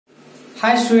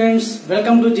Hi students,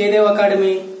 welcome to Jaydev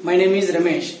Academy. My name is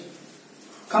Ramesh.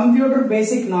 Computer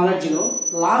basic knowledge లో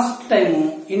last time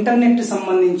internet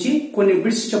సంబంధించి కొన్ని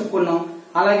bits చెప్పుకున్నాం,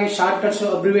 అలాగే short cuts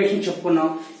abbreviation చెప్పుకున్నాం.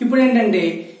 ఇప్పుడు ఏంటంటే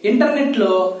ఇంటర్నెట్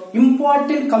లో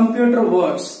ఇంపార్టెంట్ కంప్యూటర్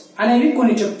వర్డ్స్ అనేవి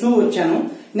కొన్ని చెప్తూ వచ్చాను.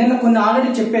 నిన్న కొన్ని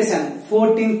ఆల్రెడీ చెప్పేశాను.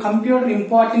 14 కంప్యూటర్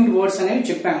ఇంపార్టెంట్ వర్డ్స్ అనేవి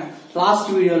చెప్పాను.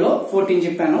 లాస్ట్ వీడియోలో 14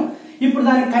 చెప్పాను. ఇప్పుడు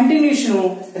దాని continuation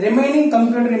remaining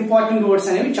computer important words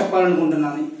అనేవి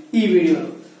చెప్పాలనుకుంటున్నాను ఈ వీడియోలో.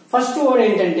 ఫస్ట్ వర్డ్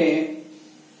ఏంటంటే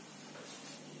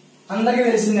అందరికీ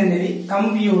తెలిసిందండి, ఇది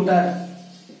కంప్యూటర్.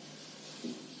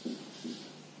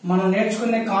 మనం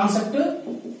నేర్చుకునే కాన్సెప్ట్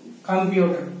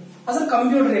కంప్యూటర్. అసలు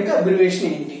కంప్యూటర్ యొక్క అబ్రివేషన్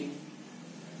ఏంటి?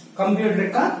 కంప్యూటర్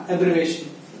యొక్క అబ్రివేషన్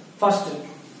ఫస్ట్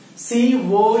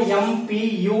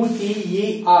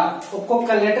COMPUTER.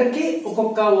 ఒక్కొక్క లెటర్ కి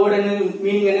ఒక్కొక్క వర్డ్ అనేది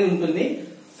మీనింగ్ అనేది ఉంటుంది.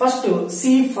 First C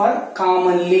for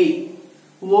commonly,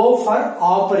 O for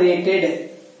operated,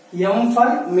 M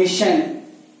for machine,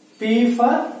 P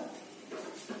for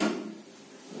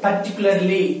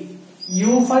particularly,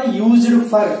 U for used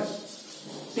for,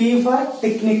 T for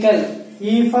technical,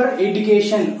 E for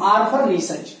education, R for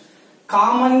research.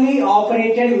 Commonly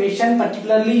operated, mission,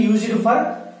 particularly used for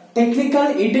technical,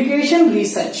 education,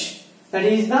 research. That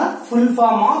is the full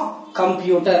form of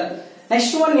computer.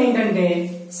 Next one ఏంటంటే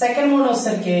second one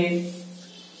వచ్చేసరికి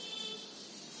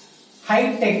high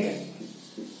tech,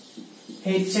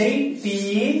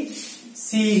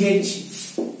 HITECH.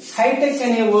 Hitech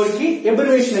అనే word కి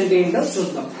abbreviation అంటే ఏంటో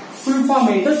చూద్దాం, full form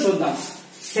ఏంటో చూద్దాం.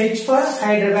 H for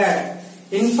Hyderabad,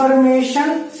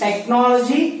 information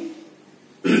technology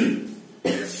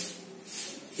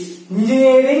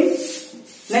engineering.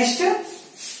 Next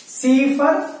C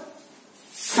for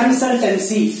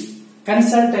consultancy,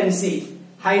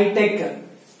 hitech,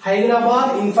 Hyderabad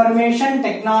information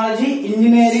technology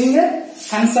engineering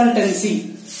consultancy.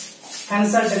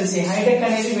 Hitech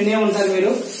అనేది వినే ఉంటారు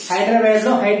మీరు. హైదరాబాద్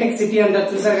లో హైటెక్ సిటీ అంటారు,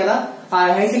 చూసారు కదా. ఆ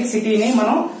హైటెక్ సిటీని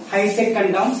మనం హైటెక్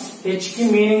అంటాం. హెచ్ కి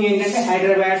మీనింగ్ ఏంటంటే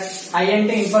హైదరాబాద్, ఐ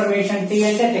అంటే ఇన్ఫర్మేషన్, టీ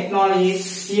అంటే టెక్నాలజీ,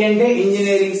 ఈ అంటే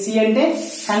ఇంజనీరింగ్, సి అంటే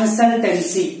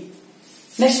కన్సల్టెన్సీ.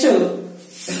 నెక్స్ట్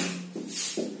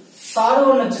థర్డ్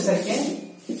వన్ వచ్చేసరికి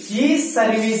ఈ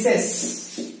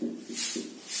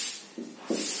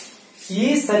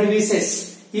సర్వీసెస్.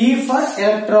 ఈ ఫర్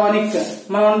ఎలక్ట్రానిక్.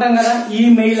 మనం అంటాం కదా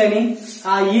ఈమెయిల్ అని,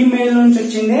 ఆ ఈమెయిల్ నుంచి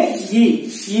వచ్చిందే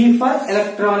ఈ ఫర్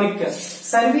ఎలక్ట్రానిక్.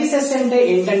 సర్వీసెస్ అంటే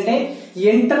ఏంటంటే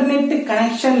ఇంటర్నెట్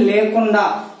కనెక్షన్ లేకుండా,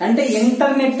 అంటే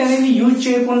ఇంటర్నెట్ అనేది యూజ్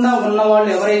చేయకుండా ఉన్న వాళ్ళు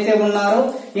ఎవరైతే ఉన్నారో,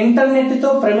 ఇంటర్నెట్ తో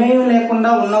ప్రమేయం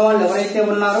లేకుండా ఉన్న వాళ్ళు ఎవరైతే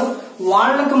ఉన్నారో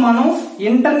వాళ్లకు మనం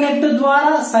ఇంటర్నెట్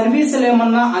ద్వారా సర్వీసులు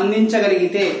ఏమన్నా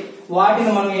అందించగలిగితే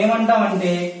వాటిని మనం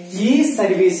ఏమంటామంటే ఈ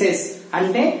సర్వీసెస్.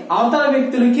 అంటే అవతల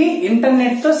వ్యక్తులకి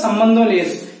ఇంటర్నెట్ తో సంబంధం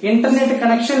లేదు, ఇంటర్నెట్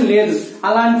కనెక్షన్ లేదు,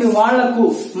 అలాంటి వాళ్లకు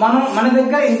మన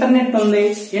దగ్గర ఇంటర్నెట్ ఉంది,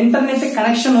 ఇంటర్నెట్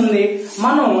కనెక్షన్ ఉంది,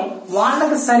 మనం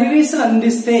వాళ్ళకి సర్వీసులు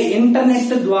అందిస్తే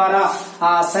ఇంటర్నెట్ ద్వారా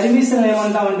ఆ సర్వీసులు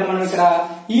ఏమంటామంటే మనం ఇక్కడ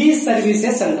ఈ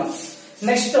సర్వీసెస్ అంటాం.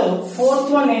 నెక్స్ట్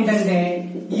ఫోర్త్ వన్ ఏంటంటే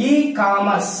ఈ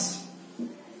కామర్స్.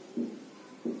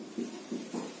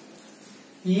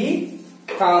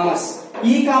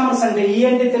 ఈ కామర్స్ అంటే ఈ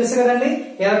అంటే తెలుసు కదండి,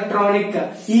 ఎలక్ట్రానిక్.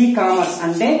 ఈ కామర్స్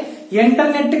అంటే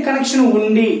ఇంటర్నెట్ కనెక్షన్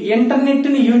ఉండి ఇంటర్నెట్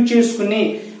ని యూజ్ చేసుకుని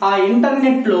ఆ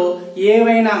ఇంటర్నెట్ లో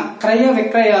ఏవైనా క్రయ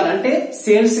విక్రయాలు అంటే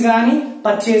సేల్స్ గాని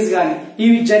పర్చేజ్ గాని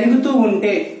ఇవి జరుగుతూ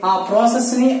ఉంటే ఆ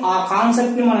ప్రాసెస్ ని, ఆ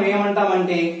కాన్సెప్ట్ ని మనం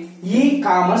ఏమంటామంటే ఈ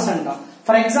కామర్స్ అంటాం.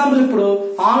 ఫర్ ఎగ్జాంపుల్ ఇప్పుడు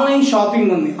ఆన్లైన్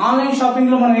షాపింగ్ ఉంది. ఆన్లైన్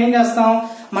షాపింగ్ లో మనం ఏం చేస్తాం,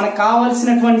 మనకు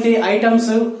కావాల్సినటువంటి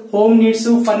ఐటమ్స్, హోమ్ నీడ్స్,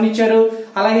 ఫర్నిచర్,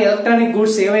 అలాగే ఎలక్ట్రానిక్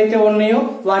గూడ్స్ ఏవైతే ఉన్నాయో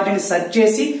వాటిని సెర్చ్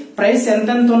చేసి ప్రైస్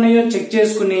ఎంతెంత ఉన్నాయో చెక్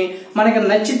చేసుకుని మనకి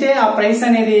నచ్చితే ఆ ప్రైస్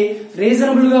అనేది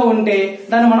రీజనబుల్ గా ఉంటే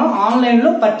దాన్ని మనం ఆన్లైన్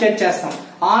లో పర్చేజ్ చేస్తాం.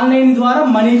 ఆన్లైన్ ద్వారా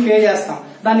మనీ పే చేస్తాం,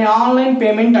 దాన్ని ఆన్లైన్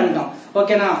పేమెంట్ అంటాం.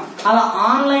 ఓకేనా? అలా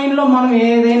ఆన్లైన్ లో మనం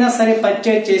ఏదైనా సరే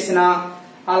పర్చేజ్ చేసినా,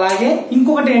 అలాగే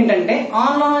ఇంకొకటి ఏంటంటే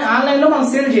ఆన్లైన్ లో మనం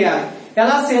సేల్ చేయాలి.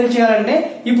 ఎలా సేల్ చేయాలంటే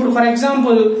ఇప్పుడు ఫర్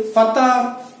ఎగ్జాంపుల్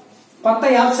కొత్త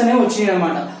యాప్స్ అనేవి వచ్చినాయి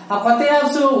అనమాట. ఆ కొత్త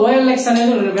యాప్స్ OLX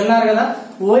అనేది విన్నారు కదా.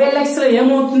 OLX లో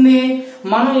ఏమవుతుంది,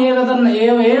 మనం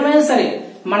ఏమైనా సరే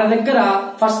మన దగ్గర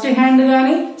ఫస్ట్ హ్యాండ్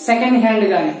గానీ సెకండ్ హ్యాండ్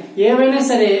గానీ ఏవైనా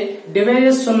సరే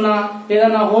డివైజెస్ ఉన్నా,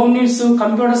 ఏదైనా హోమ్ నీడ్స్,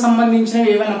 కంప్యూటర్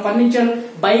సంబంధించినవి, ఏవైనా ఫర్నిచర్,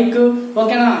 బైక్,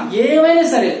 ఓకేనా, ఏవైనా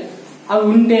సరే అవి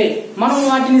ఉంటే మనం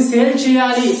వాటిని సేల్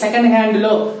చేయాలి సెకండ్ హ్యాండ్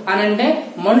లో అని అంటే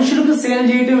మనుషులకు సేల్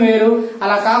చేయడం వేరు.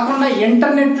 అలా కాకుండా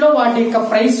ఇంటర్నెట్ లో వాటి యొక్క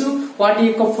ప్రైస్, వాటి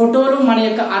యొక్క ఫోటోలు, మన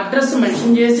యొక్క అడ్రస్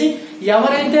మెన్షన్ చేసి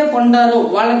ఎవరైతే కొంటారో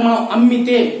వాళ్ళకి మనం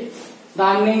అమ్మితే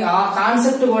దాన్ని, ఆ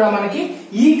కాన్సెప్ట్ కూడా మనకి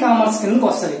ఈ కామర్స్ కిందకి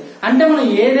వస్తుంది. అంటే మనం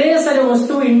ఏదైనా సరే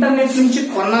వస్తువు ఇంటర్నెట్ నుంచి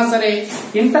కొన్నా సరే,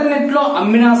 ఇంటర్నెట్ లో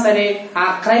అమ్మినా సరే, ఆ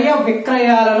క్రయ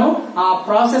విక్రయాలను, ఆ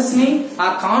ప్రాసెస్ ని, ఆ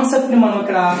కాన్సెప్ట్ ని మనం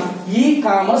ఇక్కడ ఈ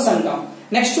కామర్స్ అంటాం.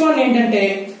 నెక్స్ట్ వన్ ఏంటంటే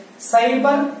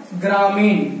సైబర్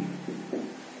గ్రామీణ్.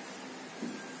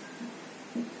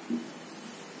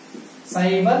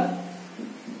 సైబర్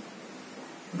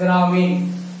గ్రామీణ్.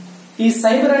 ఈ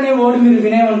సైబర్ అనే వర్డ్ మీరు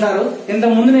వినే ఉంటారు.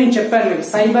 ఇంతకు ముందు నేను చెప్పాను మీకు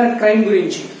సైబర్ క్రైమ్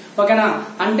గురించి, ఓకేనా.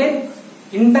 అంటే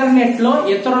ఇంటర్నెట్ లో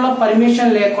ఇతరుల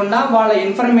పర్మిషన్ లేకుండా వాళ్ళ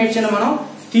ఇన్ఫర్మేషన్ మనం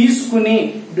తీసుకుని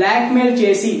బ్లాక్ మెయిల్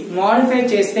చేసి మోడిఫై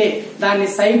చేస్తే దాన్ని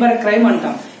సైబర్ క్రైమ్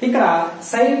అంటాం. ఇక్కడ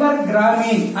సైబర్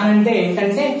గ్రామీణ్ అని అంటే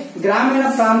ఏంటంటే గ్రామీణ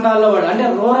ప్రాంతాల్లో వాళ్ళు, అంటే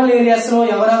రూరల్ ఏరియాస్ లో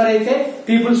ఎవరెవరైతే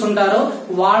పీపుల్స్ ఉంటారో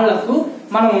వాళ్లకు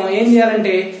మనం ఏం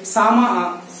చేయాలంటే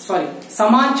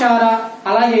సమాచార,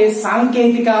 అలాగే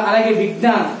సాంకేతిక, అలాగే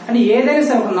విజ్ఞానం, అంటే ఏదైనా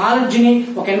సరే ఒక నాలెడ్జ్ ని,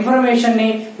 ఒక ఇన్ఫర్మేషన్ ని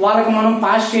వాళ్ళకి మనం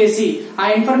పాస్ చేసి ఆ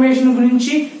ఇన్ఫర్మేషన్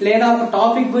గురించి లేదా ఒక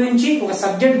టాపిక్ గురించి, ఒక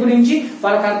సబ్జెక్ట్ గురించి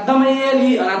వాళ్ళకి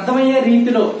అర్థమయ్యే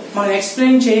రీతిలో మనం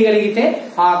ఎక్స్ప్లెయిన్ చేయగలిగితే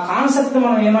ఆ కాన్సెప్ట్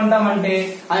మనం ఏమంటామంటే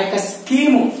ఆ యొక్క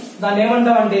స్కీము దాన్ని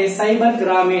ఏమంటామంటే సైబర్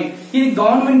గ్రామీణ్. ఇది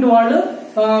గవర్నమెంట్ వాళ్ళు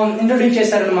ఇంట్రొడ్యూస్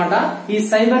చేశారనమాట ఈ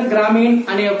సైబర్ గ్రామీణ్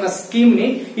అనే ఒక స్కీమ్ ని.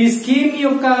 ఈ స్కీమ్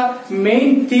యొక్క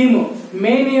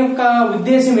మెయిన్ యొక్క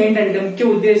ఉద్దేశం ఏంటంటే, ముఖ్య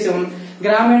ఉద్దేశం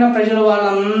గ్రామీణ ప్రజలు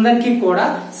వాళ్ళందరికీ కూడా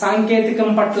సాంకేతికం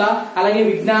పట్ల, అలాగే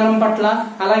విజ్ఞానం పట్ల,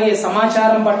 అలాగే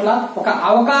సమాచారం పట్ల ఒక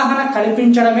అవగాహన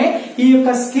కల్పించడమే ఈ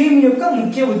యొక్క స్కీమ్ యొక్క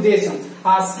ముఖ్య ఉద్దేశం.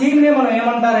 ఆ స్కీమ్ ని మనం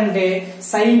ఏమంటారంటే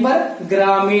సైబర్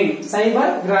గ్రామీణ్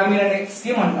అనే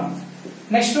స్కీమ్ అంటాం.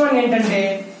 నెక్స్ట్ వన్ ఏంటంటే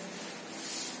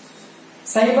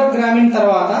సైబర్ గ్రామీణ్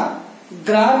తర్వాత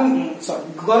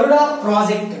గరుడ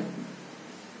ప్రాజెక్ట్.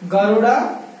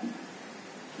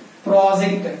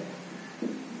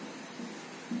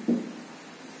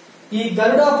 ఈ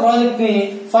గరుడ ప్రాజెక్ట్ ని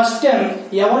ఫస్ట్ టైం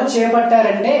ఎవరు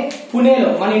చేపట్టారంటే పుణేలో,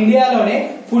 మన ఇండియాలోనే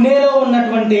పుణేలో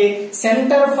ఉన్నటువంటి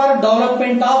centre for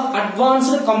development of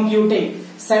advanced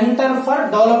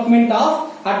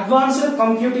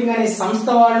computing అనే సంస్థ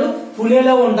వాళ్ళు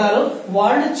పుణేలో ఉంటారు.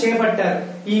 వాళ్ళు చేపట్టారు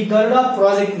ఈ గరుడ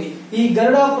ప్రాజెక్ట్ ని. ఈ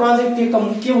గరుడ ప్రాజెక్ట్ యొక్క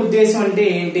ముఖ్య ఉద్దేశం అంటే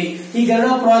ఏంటి? ఈ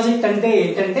గరుడ ప్రాజెక్ట్ అంటే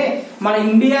ఏంటంటే మన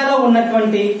ఇండియాలో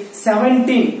ఉన్నటువంటి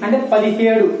 17 అంటే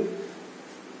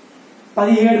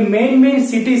 17 మెయిన్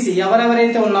సిటీస్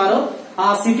ఎవరెవరైతే ఉన్నారో ఆ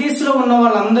సిటీస్ లో ఉన్న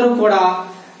వాళ్ళందరూ కూడా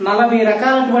 40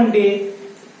 రకాలటువంటి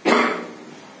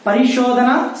పరిశోధన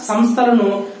సంస్థలను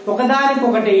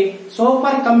ఒకదానికొకటి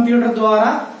సూపర్ కంప్యూటర్ ద్వారా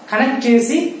కనెక్ట్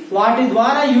చేసి వాటి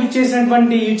ద్వారా యూజ్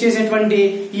చేసేటువంటి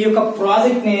ఈ యొక్క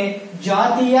ప్రాజెక్ట్ ని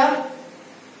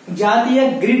జాతీయ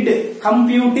గ్రిడ్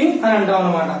కంప్యూటింగ్ అని అంటాం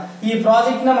అనమాట. ఈ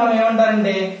ప్రాజెక్ట్ ని మనం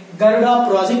ఏమంటారంటే గరుడ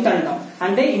ప్రాజెక్ట్ అంటాం.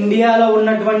 అంటే ఇండియాలో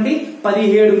ఉన్నటువంటి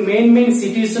 17 మెయిన్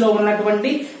సిటీస్ లో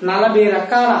ఉన్నటువంటి 40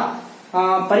 రకాల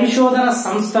పరిశోధన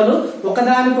సంస్థలు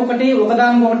ఒకదానికొకటి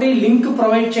లింక్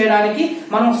ప్రొవైడ్ చేయడానికి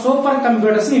మనం సూపర్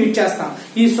కంప్యూటర్స్ ని యూజ్ చేస్తాం.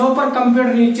 ఈ సూపర్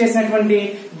కంప్యూటర్ యూజ్ చేసినటువంటి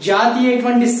జాతీయ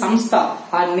సంస్థ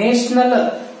ఆ నేషనల్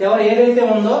ఏదైతే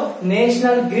ఉందో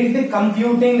నేషనల్ గ్రిడ్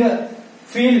కంప్యూటింగ్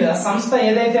ఫీల్డ్ సంస్థ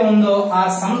ఏదైతే ఉందో ఆ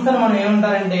సంస్థను మనం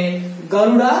ఏమంటారంటే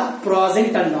గరుడ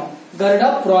ప్రాజెక్ట్ అంటాం. గరుడ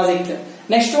ప్రాజెక్ట్.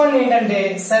 నెక్స్ట్ వన్ ఏంటంటే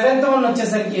 7th వన్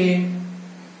వచ్చేసరికి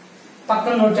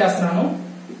పక్కన నోట్ చేస్తున్నాను.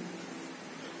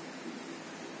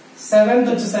 7th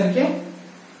వచ్చేసరికి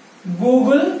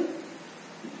గూగుల్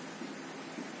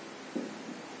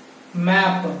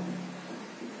మ్యాప్.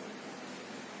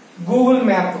 గూగుల్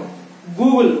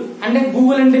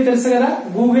అంటే తెలుసు కదా,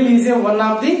 Google is one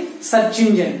of the search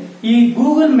engine. ఈ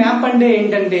గూగుల్ మ్యాప్ అంటే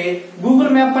ఏంటంటే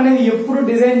గూగుల్ మ్యాప్ అనేది ఎప్పుడు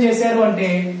డిజైన్ చేశారు అంటే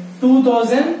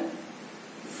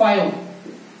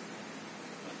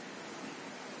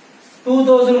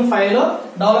 2005 లో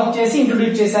డెవలప్ చేసి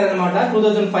ఇంట్రొడ్యూస్ చేశారనమాట.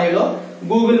 2005 లో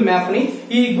గూగుల్ మ్యాప్ ని.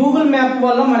 ఈ గూగుల్ మ్యాప్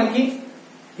వల్ల మనకి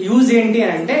యూజ్ ఏంటి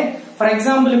అంటే ఫర్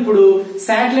ఎగ్జాంపుల్ ఇప్పుడు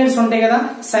శాటిలైట్స్ ఉంటాయి కదా,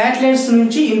 శాటిలైట్స్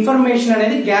నుంచి ఇన్ఫర్మేషన్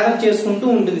అనేది గ్యాదర్ చేసుకుంటూ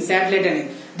ఉంటుంది శాటిలైట్ అనేది.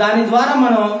 దాని ద్వారా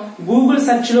మనం గూగుల్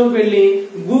సెర్చ్ లోకి వెళ్లి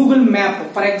Google map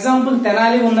for example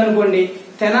Tenali ఉందనుకోండి,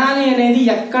 తెనాలి అనేది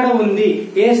ఎక్కడ ఉంది,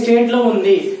 ఏ స్టేట్ లో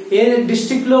ఉంది, ఏ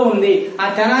డిస్ట్రిక్ట్ లో ఉంది, ఆ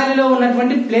తెనాలిలో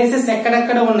ఉన్నటువంటి ప్లేసెస్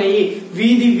ఎక్కడెక్కడ ఉన్నాయి,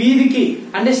 వీధికి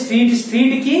అంటే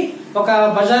స్ట్రీట్ కి ఒక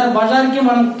బజార్ కి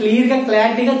మనం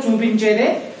క్లారిటీగా చూపించేదే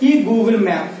ఈ గూగుల్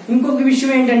మ్యాప్. ఇంకొక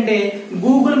విషయం ఏంటంటే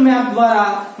గూగుల్ మ్యాప్ ద్వారా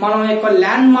మనం యొక్క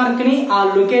ల్యాండ్ మార్క్ ని, ఆ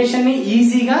లొకేషన్ ని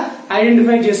ఈజీగా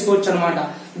ఐడెంటిఫై చేసుకోవచ్చు అనమాట.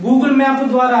 గూగుల్ మ్యాప్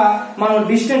ద్వారా మనం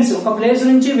డిస్టెన్స్ ఒక ప్లేస్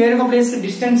నుంచి వేరొక ప్లేస్ కి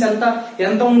డిస్టెన్స్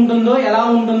ఎంత ఉంటుందో ఎలా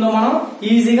ఉంటుందో మనం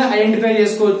ఈజీగా ఐడెంటిఫై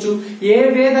చేసుకోవచ్చు. ఏ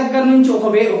వే దగ్గర నుంచి ఒక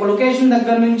లొకేషన్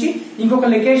దగ్గర నుంచి ఇంకొక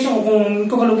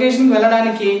లొకేషన్ కి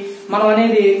వెళ్ళడానికి మనం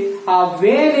ఆ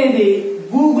వే అనేది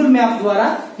గూగుల్ మ్యాప్ ద్వారా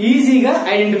ఈజీగా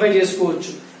ఐడెంటిఫై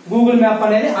చేసుకోవచ్చు. గూగుల్ మ్యాప్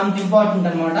అనేది అంత ఇంపార్టెంట్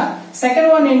అనమాట. Second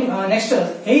one next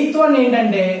 8th one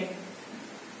ఏంటంటే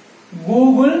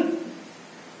గూగుల్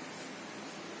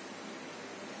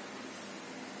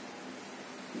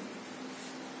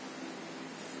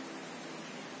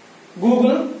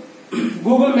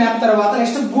మ్యాప్ తర్వాత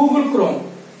నెక్స్ట్ గూగుల్ క్రోమ్.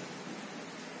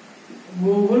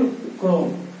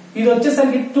 ఇది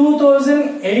వచ్చేసరికి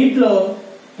 2008 లో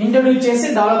ఇంట్రడ్యూస్ చేసి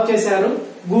డెవలప్ చేశారు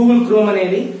గూగుల్ క్రోమ్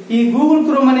అనేది. ఈ గూగుల్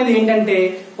క్రోమ్ అనేది ఏంటంటే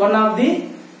one of the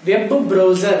web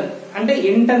browser, అంటే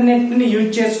ఇంటర్నెట్ ని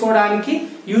యూజ్ చేసుకోవడానికి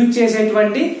యూజ్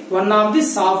చేసేటువంటి one of the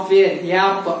software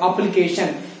app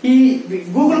application. ఈ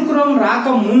గూగుల్ క్రోమ్ రాక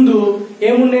ముందు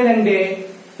ఏముండేదంటే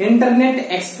ఇంటర్నెట్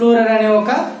ఎక్స్ప్లోరర్ అనే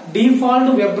ఒక డిఫాల్ట్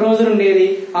వెబ్ బ్రౌజర్ ఉండేది.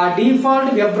 ఆ డిఫాల్ట్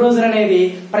వెబ్ బ్రౌజర్ అనేది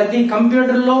ప్రతి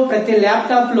కంప్యూటర్ లో ప్రతి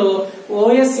ల్యాప్టాప్ లో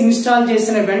ఓఎస్ ఇన్స్టాల్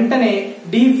చేసిన వెంటనే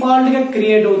డిఫాల్ట్ గా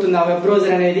క్రియేట్ అవుతుంది ఆ వెబ్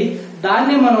బ్రౌజర్ అనేది.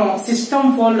 దాన్ని మనం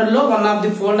సిస్టమ్ ఫోల్డర్ లో వన్ ఆఫ్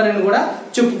ది ఫోల్డర్ అని కూడా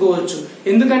చెప్పుకోవచ్చు.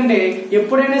 ఎందుకంటే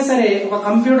ఎప్పుడైనా సరే ఒక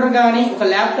కంప్యూటర్ గానీ ఒక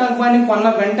ల్యాప్టాప్ గానీ కొన్న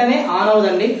వెంటనే ఆన్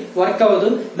అవదండి, వర్క్ అవ్వదు.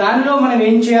 దానిలో మనం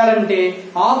ఏం చేయాలంటే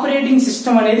ఆపరేటింగ్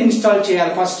సిస్టమ్ అనేది ఇన్స్టాల్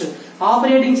చేయాలి. ఫస్ట్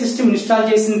ఆపరేటింగ్ సిస్టమ్ ఇన్స్టాల్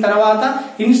చేసిన తర్వాత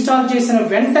ఇన్స్టాల్ చేసిన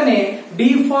వెంటనే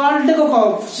డిఫాల్ట్ గా ఒక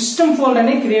సిస్టమ్ ఫోల్డర్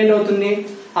అనేది క్రియేట్ అవుతుంది.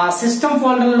 ఆ సిస్టమ్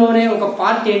ఫోల్డర్ లోనే ఒక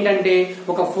పార్ట్ ఏంటంటే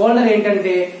ఒక ఫోల్డర్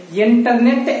ఏంటంటే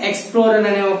ఇంటర్నెట్ ఎక్స్ప్లోరర్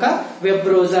అనే ఒక వెబ్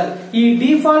బ్రౌజర్. ఈ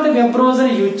డిఫాల్ట్ వెబ్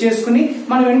బ్రౌజర్ యూజ్ చేసుకుని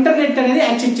మనం ఇంటర్నెట్ అనేది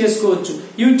యాక్సెస్ చేసుకోవచ్చు,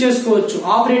 యూజ్ చేసుకోవచ్చు,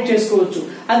 ఆపరేట్ చేసుకోవచ్చు.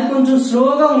 అది కొంచెం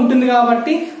స్లోగా ఉంటుంది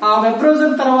కాబట్టి ఆ వెబ్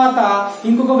బ్రౌజర్ తర్వాత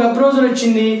ఇంకొక వెబ్ బ్రౌజర్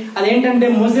వచ్చింది, అదేంటంటే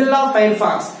మొజిల్లా ఫైర్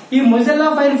ఫాక్స్. ఈ మొజిల్లా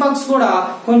ఫైర్ ఫాక్స్ కూడా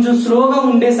కొంచెం స్లోగా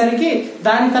ఉండేసరికి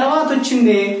దాని తర్వాత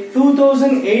వచ్చింది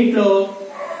 2008 లో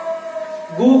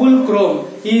గూగుల్ క్రోమ్.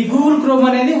 ఈ గూగుల్ క్రోమ్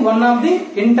అనేది one of the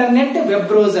internet web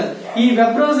browser. ఈ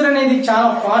వెబ్ బ్రౌజర్ అనేది చాలా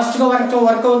ఫాస్ట్ గా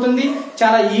వర్క్ అవుతుంది,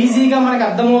 చాలా ఈజీగా మనకు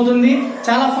అర్థమవుతుంది,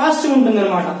 చాలా ఫాస్ట్ గా ఉంటుంది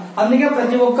అనమాట. అందుకే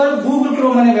ప్రతి ఒక్కరు గూగుల్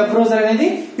క్రోమ్ అనే వెబ్ బ్రౌజర్ అనేది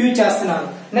యూజ్ చేస్తున్నారు.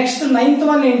 నెక్స్ట్ 9th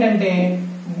వన్ ఏంటంటే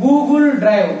గూగుల్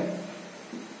డ్రైవ్.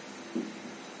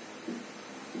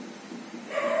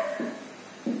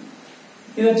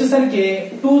 ఇది వచ్చేసరికి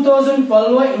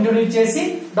 2012 లో ఇంట్రొడ్యూస్ చేసి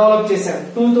డెవలప్ చేశారు.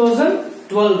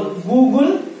 2012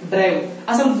 గూగుల్ డ్రైవ్.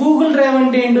 అసలు గూగుల్ డ్రైవ్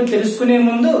అంటే ఏంటో తెలుసుకునే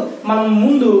ముందు మనం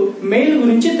మెయిల్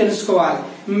గురించి తెలుసుకోవాలి.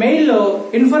 మెయిల్ లో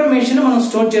ఇన్ఫర్మేషన్ మనం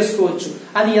స్టోర్ చేసుకోవచ్చు.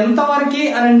 అది ఎంతవరకు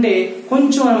అని అంటే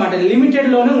కొంచెం అనమాట, లిమిటెడ్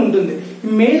లోనే ఉంటుంది.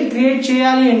 మెయిల్ క్రియేట్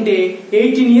చేయాలి అంటే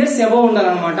 18 years అబౌవ్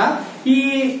ఉండాలన్నమాట. ఈ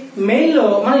మెయిల్ లో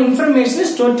మనం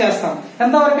ఇన్ఫర్మేషన్ స్టోర్ చేస్తాం.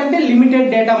 ఎంతవరకు అంటే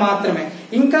లిమిటెడ్ డేటా మాత్రమే.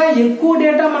 ఇంకా ఎక్కువ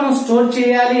డేటా మనం స్టోర్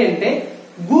చేయాలి అంటే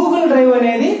గూగుల్ డ్రైవ్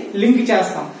అనేది లింక్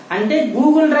చేస్తాం. అంటే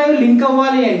గూగుల్ డ్రైవ్ లింక్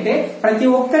అవ్వాలి అంటే ప్రతి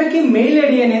ఒక్కరికి మెయిల్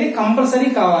ఐడి అనేది కంపల్సరీ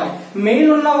కావాలి. మెయిల్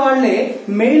ఉన్న వాళ్లే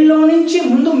మెయిల్ లో నుంచి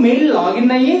ముందు మెయిల్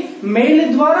లాగిన్ అయ్యి మెయిల్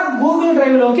ద్వారా గూగుల్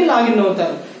డ్రైవ్ లోకి లాగిన్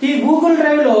అవుతారు. ఈ గూగుల్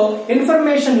డ్రైవ్ లో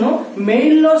ఇన్ఫర్మేషన్ ను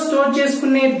మెయిల్ లో స్టోర్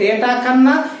చేసుకునే డేటా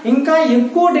కన్నా ఇంకా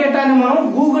ఎక్కువ డేటాని మనం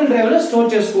గూగుల్ డ్రైవ్ లో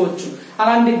స్టోర్ చేసుకోవచ్చు.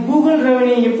 అలాంటి గూగుల్ డ్రైవ్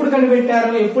ని ఎప్పుడు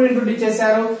కనిపెట్టారు, ఎప్పుడు ఇంట్రొడ్యూస్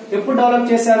చేశారు, ఎప్పుడు డెవలప్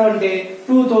చేశారు అంటే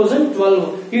 2012.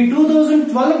 ఈ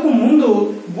 2012 కు ముందు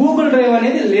గూగుల్ డ్రైవ్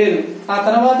అనేది లేదు, ఆ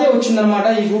తర్వాతే వచ్చిందనమాట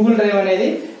ఈ గూగుల్ డ్రైవ్ అనేది.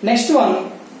 నెక్స్ట్ వన్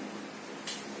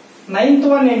 9th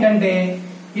వన్ ఏంటంటే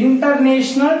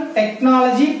international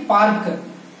technology park.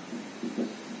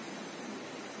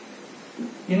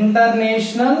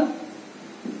 International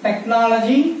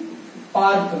technology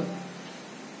park.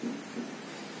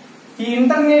 ఈ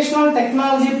ఇంటర్నేషనల్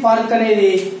టెక్నాలజీ పార్క్ అనేది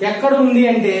ఎక్కడ ఉంది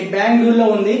అంటే బెంగళూరులో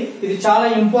ఉంది. ఇది చాలా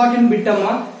ఇంపార్టెంట్ బిట్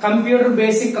అమ్మా. కంప్యూటర్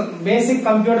బేసిక్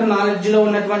కంప్యూటర్ నాలెడ్జ్ లో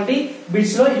ఉన్నటువంటి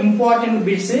బిట్స్ లో ఇంపార్టెంట్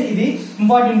బిట్స్. ఇది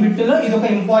ఇంపార్టెంట్ బిట్ లో ఇది ఒక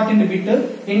important bit.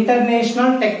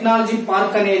 International technology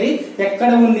park అనేది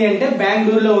ఎక్కడ ఉంది అంటే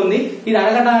బెంగళూరులో ఉంది. ఇది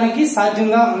అడగడానికి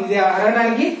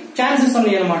అడగడానికి ఛాన్సెస్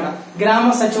ఉన్నాయి అనమాట. గ్రామ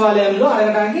సచివాలయంలో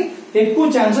అడగడానికి ఎక్కువ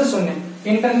ఛాన్సెస్ ఉన్నాయి.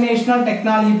 ఇంటర్నేషనల్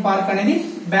టెక్నాలజీ పార్క్ అనేది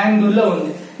బెంగళూరులో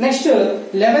ఉంది. నెక్స్ట్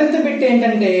 11th బిట్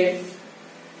ఏంటంటే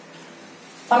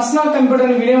పర్సనల్ కంప్యూటర్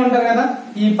ని వినే ఉంటారు కదా.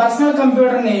 ఈ పర్సనల్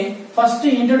కంప్యూటర్ ని ఫస్ట్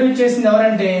ఇంట్రొడ్యూస్ చేసింది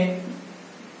ఎవరంటే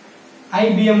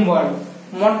ఐబిఎం వాడు.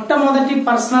 మొట్టమొదటి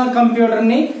పర్సనల్ కంప్యూటర్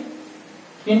ని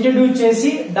ఇంట్రొడ్యూస్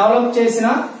చేసి డెవలప్ చేసిన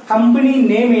కంపెనీ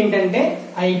నేమ్ ఏంటంటే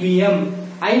ఐబిఎం.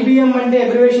 ఐబిఎం అంటే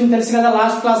అబ్రివేషన్ తెలుసు కదా,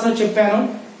 లాస్ట్ క్లాస్ లో చెప్పాను.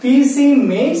 PC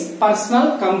means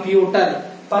personal computer.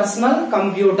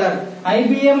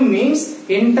 IBM means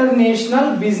International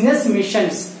Business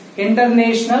Missions.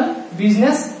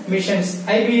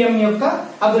 IBM యొక్క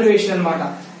అబ్రివేషన్ అన్నమాట.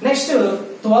 నెక్స్ట్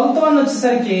 12th వన్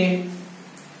వచ్చేసరికి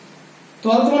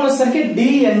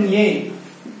DNA.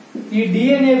 ఈ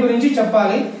DNA గురించి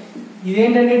చెప్పాలి.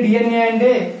 ఇదేంటంటే DNA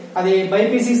అంటే అది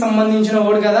బైపీసీ సంబంధించిన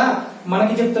వర్డ్ కదా,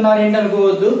 మనకి చెప్తున్నారు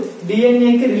ఏంటనుకోవద్దు.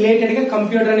 DNA కి రిలేటెడ్ గా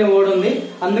కంప్యూటర్ అనే వర్డ్ ఉంది,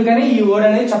 అందుకని ఈ వర్డ్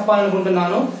అనేది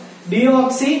చెప్పాలనుకుంటున్నాను.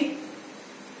 డిఆక్సీ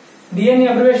డిఎన్ఏ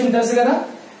అబ్రివేషన్ తెలుసు కదా,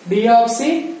 deoxy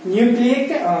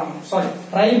nucleic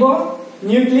రైబో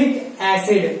nucleic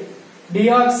acid,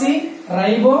 deoxy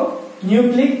రైబో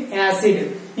nucleic acid.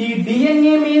 ఈ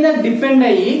డిఎన్ఏ మీద డిపెండ్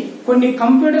అయ్యి కొన్ని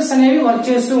కంప్యూటర్స్ అనేవి వర్క్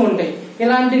చేస్తూ ఉంటాయి.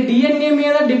 ఇలాంటి డిఎన్ఏ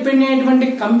మీద డిపెండ్ అయ్యేటువంటి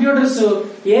కంప్యూటర్స్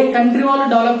ఏ కంట్రీ వాళ్ళు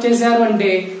డెవలప్ చేశారు అంటే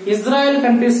ఇజ్రాయెల్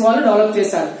కంట్రీస్ వాళ్ళు డెవలప్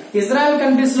చేశారు. ఇజ్రాయెల్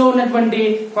కంట్రీస్ లో ఉన్నటువంటి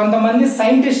కొంతమంది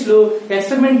సైంటిస్టులు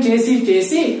ఎక్స్పెరిమెంట్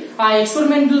చేసి ఆ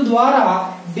ఎక్స్పెరిమెంట్ల ద్వారా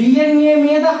డిఎన్ఏ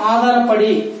మీద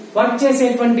ఆధారపడి వర్క్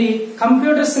చేసేటువంటి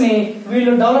కంప్యూటర్స్ ని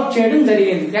వీళ్ళు డెవలప్ చేయడం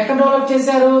జరిగింది. ఎక్కడ డెవలప్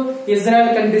చేశారు?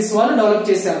 ఇజ్రాయెల్ కంట్రీస్ వాళ్ళు డెవలప్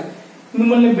చేశారు.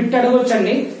 మిమ్మల్ని బిట్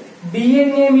అడగొచ్చండి,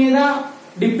 డిఎన్ఏ మీద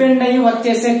డిపెండ్ అయ్యి వర్క్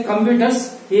చేసే కంప్యూటర్స్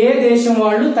ఏ దేశం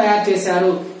వాళ్ళు తయారు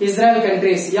చేశారు? Israel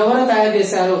countries. ఎవరు తయారు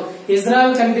చేశారు?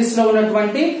 ఇజ్రాయెల్ కంట్రీస్ లో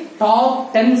ఉన్నటువంటి టాప్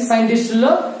 10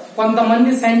 సైంటిస్టుల్లో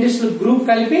కొంతమంది సైంటిస్టులు గ్రూప్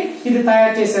కలిపి ఇది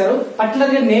తయారు చేశారు.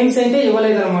 పర్టికులర్ నేమ్స్ అయితే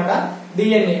ఇవ్వలేదన్నమాట.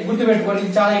 డిఎన్ఏ గుర్తుపెట్టుకోండి,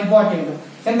 ఇది చాలా ఇంపార్టెంట్.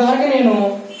 ఇంతవరకు నేను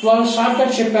వాళ్ళ షార్ట్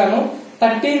కట్ చెప్పాను.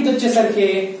 13th వచ్చేసరికి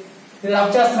ఇది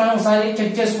రఫ్ చేస్తున్నాను, ఒకసారి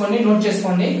చెక్ చేసుకోండి, నోట్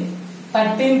చేసుకోండి.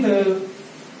 13th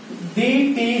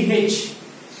డిటిహెచ్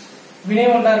వినే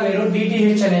ఉంటారు మీరు.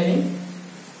 డిటిహెచ్ అనేది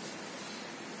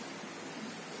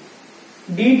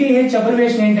డిటిహెచ్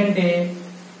అబ్రివేషన్ ఏంటంటే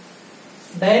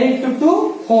direct to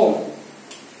home.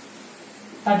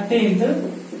 13th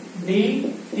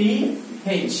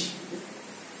DTH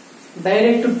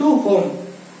direct to home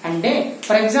అంటే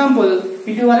ఫర్ ఎగ్జాంపుల్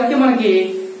ఇటువరకు మనకి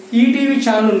ఈటీవీ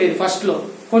ఛానల్ ఉండేది. ఫస్ట్ లో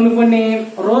కొన్ని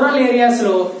రూరల్ ఏరియాస్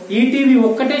లో ఈటీవీ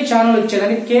ఒక్కటే ఛానల్ వచ్చేది,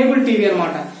 అంటే కేబుల్ టీవీ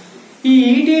అన్నమాట. ఈ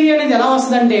ఈటీవీ అనేది ఎలా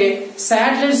వస్తుందంటే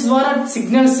శాటిలైట్స్ ద్వారా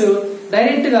సిగ్నల్స్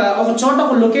డైరెక్ట్ గా ఒక చోట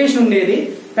ఒక లొకేషన్ ఉండేది,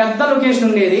 పెద్ద లొకేషన్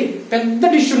ఉండేది, పెద్ద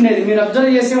డిష్ ఉండేది. మీరు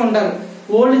అబ్జర్వ్ చేసే ఉంటారు,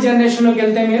 ఓల్డ్ జనరేషన్ లోకి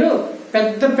వెళ్తే మీరు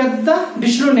పెద్ద పెద్ద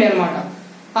డిష్లు ఉండేవి అనమాట.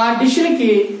 ఆ డిష్లకి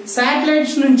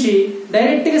శాటిలైట్స్ నుంచి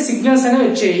డైరెక్ట్ గా సిగ్నల్స్ అనేవి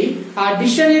వచ్చాయి. ఆ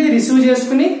డిష్ అనేది రిసీవ్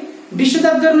చేసుకుని డిష్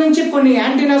దగ్గర నుంచి కొన్ని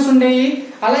యాంటీనాస్ ఉండేవి,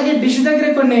 అలాగే డిష్ దగ్గర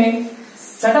కొన్ని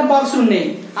సెటప్ బాక్స్ ఉండేవి.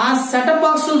 ఆ సెటప్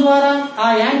బాక్స్ ద్వారా ఆ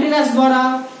యాంటీనాస్ ద్వారా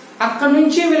అక్కడ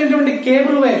నుంచి వెళ్ళినటువంటి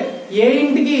కేబుల్ వైర్ ఏ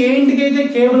ఇంటికి అయితే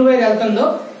కేబుల్ వైర్ వెళ్తుందో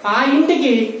ఆ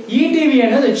ఇంటికి ఈ టీవీ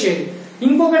అనేది వచ్చేది.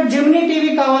 ఇంకొక జెమినీ టీవీ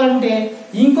కావాలంటే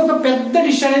ఇంకొక పెద్ద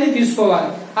డిష్ అనేది తీసుకోవాలి.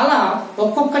 అలా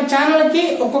ఒక్కొక్క ఛానల్ కి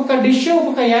ఒక్కొక్క డిష్,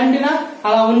 ఒక్కొక్క యాంటీనా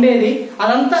అలా ఉండేది.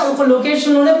 అదంతా ఒక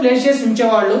లొకేషన్ లోనే ప్లేస్ చేసి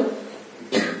ఉంచేవాళ్ళు.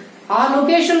 ఆ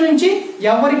లొకేషన్ నుంచి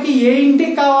ఎవరికి ఏ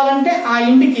ఇంటికి కావాలంటే ఆ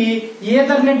ఇంటికి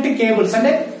ఈథర్నెట్ కేబుల్స్,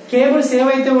 అంటే కేబుల్స్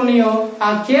ఏవైతే ఉన్నాయో ఆ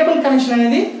కేబుల్ కనెక్షన్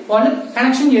అనేది వాళ్ళు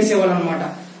కనెక్షన్ చేసేవాళ్ళు అనమాట.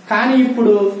 కానీ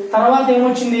ఇప్పుడు తర్వాత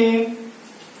ఏమొచ్చింది?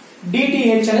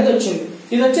 డిటిహెచ్ అనేది వచ్చింది.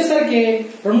 ఇది వచ్చేసరికి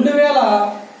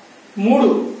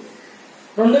 2003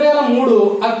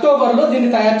 అక్టోబర్ లో దీన్ని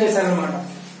తయారు చేశారనమాట.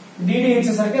 డిటిహెచ్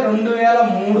వచ్చేసరికి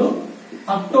 2003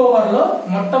 అక్టోబర్ లో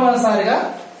మొట్టమొదటిసారిగా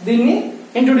దీన్ని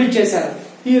ఇంట్రొడ్యూస్ చేశారు.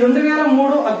 ఈ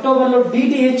 2003 అక్టోబర్ లో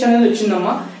డిటిహెచ్ అనేది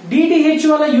వచ్చిందమ్మా. డిటిహెచ్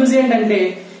వల్ల యూజ్ ఏంటంటే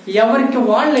ఎవరికి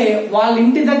వాళ్ళ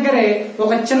ఇంటి దగ్గరే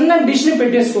ఒక చిన్న డిష్ ని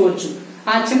పెట్టేసుకోవచ్చు.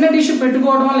 ఆ చిన్న డిష్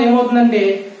పెట్టుకోవడం వల్ల ఏమవుతుందంటే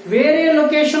వేరే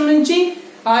లొకేషన్ నుంచి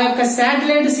ఆ యొక్క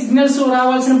శాటిలైట్ సిగ్నల్స్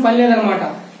రావాల్సిన పని లేదనమాట.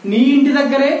 నీ ఇంటి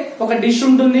దగ్గరే ఒక డిష్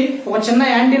ఉంటుంది, ఒక చిన్న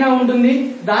యాంటీనా ఉంటుంది.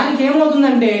 దానికి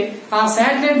ఏమవుతుందంటే ఆ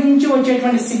శాటిలైట్ నుంచి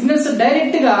వచ్చేటువంటి సిగ్నల్స్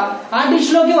డైరెక్ట్ గా ఆ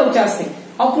డిష్ లోకి వచ్చేస్తాయి.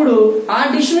 అప్పుడు ఆ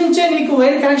డిష్ నుంచే నీకు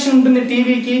వైర్ కనెక్షన్ ఉంటుంది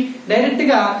టీవీకి. డైరెక్ట్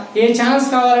గా ఏ ఛానల్స్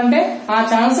కావాలంటే ఆ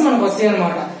ఛానల్స్ మనకు వస్తాయి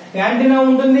అనమాట. యాంటీనా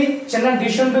ఉంటుంది, చిన్న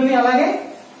డిష్ ఉంటుంది, అలాగే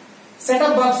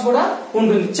సెటప్ బాక్స్ కూడా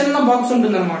ఉంటుంది, చిన్న బాక్స్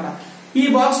ఉంటుంది అనమాట. ఈ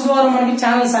బాక్స్ ద్వారా మనకి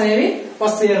ఛానల్స్ అనేవి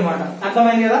వస్తాయి అనమాట.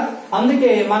 అర్థమైంది కదా?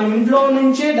 అందుకే మనం ఇంట్లో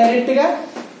నుంచే డైరెక్ట్ గా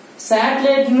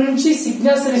శాటిలైట్ నుంచి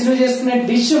సిగ్నల్స్ రిసీవ్ చేసుకునే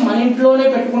డిష్ మన ఇంట్లోనే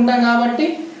పెట్టుకుంటాం కాబట్టి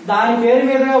దాని పేరు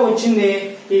మీదుగా వచ్చింది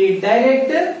ఈ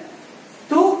direct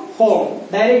to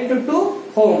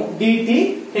home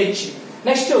DTH.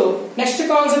 Next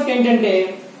concept ఏంటంటే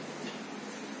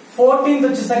 14th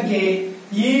వచ్చేసరికి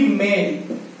ఈమెయిల్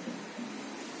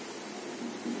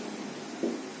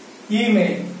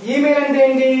అంటే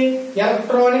ఏంటి?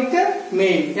 Electronic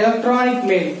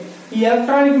mail. ఈ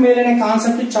ఎలక్ట్రానిక్ మెయిల్ అనే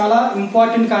కాన్సెప్ట్ చాలా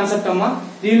ఇంపార్టెంట్ కాన్సెప్ట్ అమ్మా.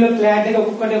 దీనిలో క్లారిటీగా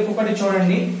ఒక్కొక్కటి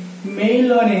చూడండి. మెయిల్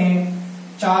లోనే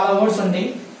చాలా వర్డ్స్ ఉంటాయి.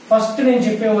 ఫస్ట్ నేను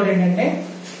చెప్పే వర్డ్ ఏంటంటే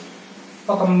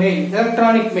ఒక మెయిల్,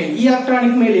 ఎలక్ట్రానిక్ మెయిల్. ఈ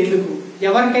ఎలక్ట్రానిక్ మెయిల్ ఎందుకు?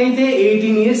 ఎవరికైతే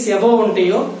 18 years అబవ్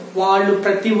ఉంటాయో వాళ్ళు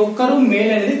ప్రతి ఒక్కరూ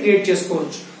మెయిల్ అనేది క్రియేట్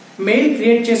చేసుకోవచ్చు. మెయిల్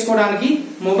క్రియేట్ చేసుకోవడానికి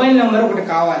మొబైల్ నెంబర్ ఒకటి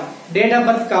కావాలి, డేట్ ఆఫ్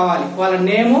బర్త్ కావాలి, వాళ్ళ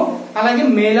నేమ్, అలాగే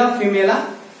మేలా ఫీమేలా,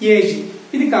 ఏజ్,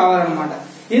 ఇది కావాలన్నమాట.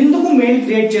 ఎందుకు మెయిల్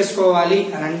క్రియేట్ చేసుకోవాలి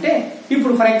అని అంటే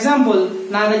ఇప్పుడు ఫర్ ఎగ్జాంపుల్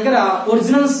నా దగ్గర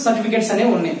ఒరిజినల్ సర్టిఫికెట్స్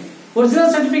అనేవి ఉన్నాయి.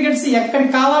 ఒరిజినల్ సర్టిఫికెట్స్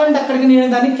ఎక్కడికి కావాలంటే అక్కడికి నేను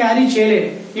దాన్ని క్యారీ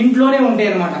చేయలేను, ఇంట్లోనే ఉంటాయి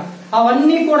అనమాట.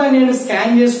 అవన్నీ కూడా నేను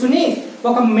స్కాన్ చేసుకుని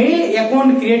ఒక మెయిల్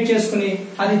అకౌంట్ క్రియేట్ చేసుకుని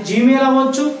అది జీమెయిల్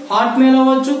అవ్వచ్చు, హాట్మెయిల్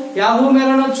అవ్వచ్చు, యాహూ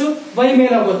మెయిల్ అవ్వచ్చు,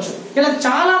 వైమెయిల్ అవ్వచ్చు. ఇలా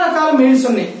చాలా రకాల మెయిల్స్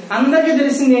ఉన్నాయి. అందరికీ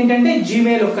తెలిసింది ఏంటంటే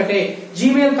జీమెయిల్ ఒక్కటే.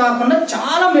 జీమెయిల్ కాకుండా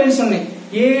చాలా మెయిల్స్ ఉన్నాయి.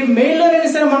 ఏ మెయిల్ లోనైనా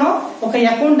సరే మనం ఒక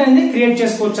అకౌంట్ అనేది క్రియేట్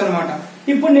చేసుకోవచ్చు అనమాట.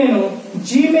 ఇప్పుడు నేను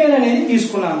జీమెయిల్ అనేది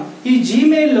తీసుకున్నాను. ఈ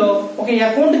జీమెయిల్ లో ఒక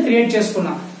అకౌంట్ క్రియేట్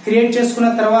చేసుకున్న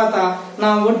తర్వాత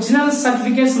నా ఒరిజినల్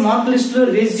సర్టిఫికేట్స్, మార్క్ లిస్టులు,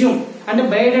 రెజ్యూమ్ అంటే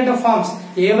బయోడేటా ఫార్మ్స్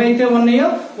ఏవైతే ఉన్నాయో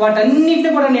వాటన్నిటిని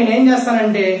కూడా నేను ఏం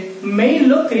చేస్తానంటే మెయిల్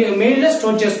లో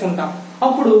స్టోర్ చేసుకుంటా.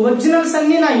 అప్పుడు ఒరిజినల్స్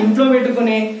అన్ని నా ఇంట్లో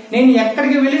పెట్టుకుని నేను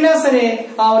ఎక్కడికి వెళ్ళినా సరే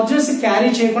ఆ ఒరిజినల్స్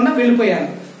క్యారీ చేయకుండా వెళ్ళిపోయాను.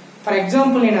 ఫర్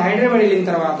ఎగ్జాంపుల్ నేను హైదరాబాద్ వెళ్ళిన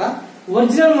తర్వాత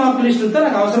ఒరిజినల్ మార్క్ లిస్టులతో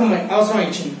నాకు అవసరం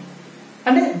ఇచ్చింది.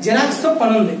 అంటే జిరాక్స్ తో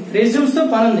పని ఉంది, రెజ్యూమ్స్ తో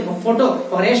పని ఉంది, ఒక ఫోటో,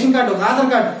 ఒక రేషన్ కార్డు, ఒక ఆధార్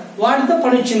కార్డు, వాటితో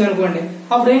పని వచ్చింది అనుకోండి.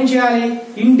 అప్పుడు ఏం చేయాలి?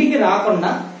 ఇంటికి రాకుండా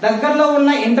దగ్గరలో ఉన్న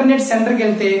ఇంటర్నెట్ సెంటర్కి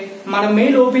వెళ్తే మన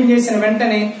మెయిల్ ఓపెన్ చేసిన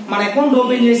వెంటనే, మన అకౌంట్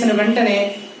ఓపెన్ చేసిన వెంటనే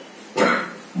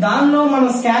దానిలో మనం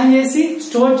స్కాన్ చేసి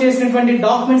స్టోర్ చేసినటువంటి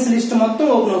డాక్యుమెంట్స్ లిస్ట్ మొత్తం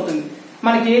ఓపెన్ అవుతుంది.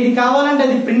 మనకి ఏది కావాలంటే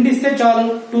అది ప్రింట్ ఇస్తే చాలు,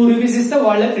 2 రూపీస్ ఇస్తే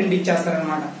వాళ్ళే ప్రింట్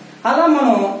ఇచ్చేస్తారనమాట. అలా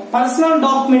మనం పర్సనల్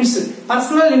డాక్యుమెంట్స్,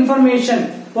 పర్సనల్ ఇన్ఫర్మేషన్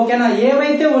ఓకేనా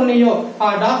ఏవైతే ఉన్నాయో ఆ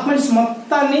డాక్యుమెంట్స్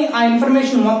మొత్తాన్ని, ఆ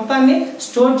ఇన్ఫర్మేషన్ మొత్తాన్ని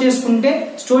స్టోర్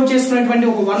చేసుకునేటువంటి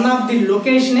ఒక వన్ ఆఫ్ ది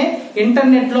లొకేషనే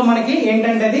ఇంటర్నెట్ లో మనకి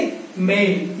ఏంటంటే అది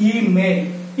మెయిల్, ఈమెయిల్.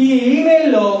 ఈ ఈమెయిల్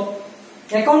లో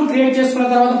అకౌంట్ క్రియేట్ చేసుకున్న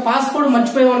తర్వాత పాస్వర్డ్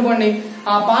మర్చిపోయాం అనుకోండి,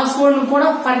 ఆ పాస్వర్డ్ ను కూడా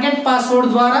ఫర్గెట్ పాస్వర్డ్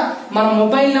ద్వారా మన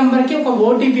మొబైల్ నంబర్ కి ఒక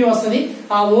ఓటీపీ వస్తుంది.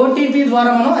 ఆ ఓటీపీ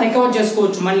ద్వారా మనం రికవర్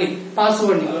చేసుకోవచ్చు మళ్ళీ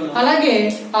పాస్వర్డ్ ని. అలాగే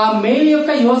ఆ మెయిల్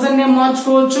యొక్క యూజర్ నేమ్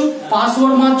మార్చుకోవచ్చు,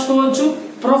 పాస్వర్డ్ మార్చుకోవచ్చు.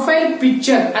 ప్రొఫైల్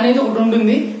పిక్చర్ అనేది ఒకటి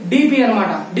ఉంటుంది, డిపి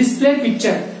అన్నమాట, డిస్ప్లే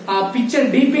పిక్చర్. ఆ పిక్చర్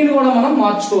డిపిని కూడా మనం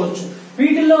మార్చుకోవచ్చు.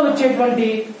 వీటిల్లో వచ్చేటువంటి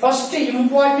ఫస్ట్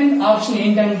ఇంపార్టెంట్ ఆప్షన్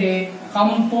ఏంటంటే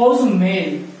కంపోజ్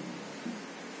మెయిల్.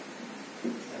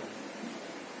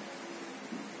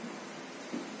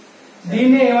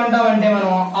 దీన్ని ఏమంటామంటే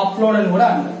మనం అప్లోడ్ అని కూడా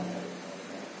అంటాం.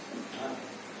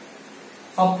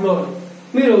 అప్లోడ్.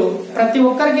 మీరు ప్రతి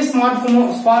ఒక్కరికి స్మార్ట్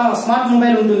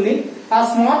మొబైల్ ఉంటుంది. ఆ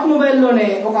స్మార్ట్ మొబైల్ లోనే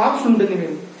ఒక ఆప్షన్ ఉంటుంది,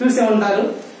 మీరు చూసే ఉంటారు.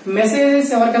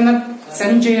 మెసేజెస్ ఎవరికన్నా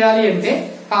సెండ్ చేయాలి అంటే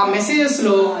ఆ మెసేజెస్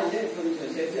లో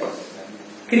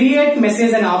క్రియేట్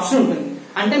మెసేజ్ అనే ఆప్షన్ ఉంటుంది.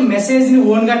 అంటే మెసేజ్ ని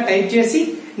ఓన్ గా టైప్ చేసి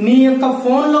నీ యొక్క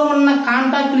ఫోన్ లో ఉన్న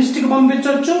కాంటాక్ట్ లిస్ట్ కి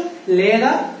పంపించవచ్చు,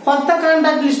 లేదా కొత్త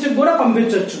కాంటాక్ట్ లిస్ట్ కి కూడా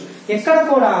పంపించవచ్చు. ఇక్కడ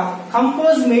కూడా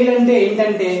కంపోజ్ మెయిల్ అంటే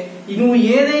ఏంటంటే నువ్వు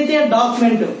ఏదైతే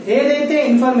డాక్యుమెంట్, ఏదైతే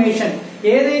ఇన్ఫర్మేషన్,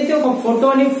 ఏదైతే ఒక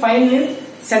ఫోటోని, ఫైల్ ని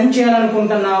సెండ్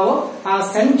చేయాలనుకుంటున్నావో ఆ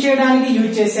సెండ్ చేయడానికి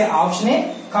యూజ్ చేసే ఆప్షనే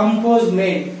కంపోజ్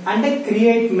మెయిల్. అంటే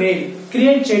క్రియేట్ మెయిల్,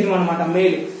 క్రియేట్ చేయడం అనమాట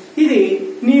మెయిల్. ఇది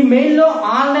నీ మెయిల్ లో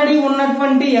ఆల్రెడీ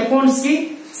ఉన్నటువంటి అకౌంట్స్ కి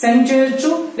సెండ్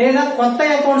చేయొచ్చు, లేదా కొత్త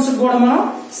అకౌంట్స్ కూడా మనం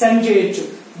సెండ్ చేయొచ్చు.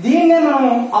 దీన్నే మనం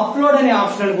అప్లోడ్ అనే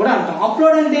ఆప్షన్ అని కూడా అంటాం.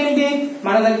 అప్లోడ్ అంటే ఏంటి?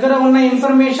 మన దగ్గర ఉన్న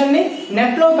ఇన్ఫర్మేషన్ ని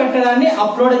నెట్ లో పెట్టడాన్ని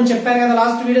అప్లోడ్ అని చెప్పాను కదా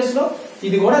లాస్ట్ వీడియోస్ లో.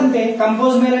 ఇది కూడా అంతే.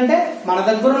 కంపోజ్ మెయిల్ అంటే మన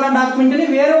దగ్గర ఉన్న డాక్యుమెంట్ ని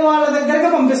వేరే వాళ్ళ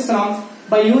దగ్గరగా పంపిస్తున్నాం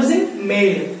by using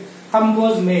mail,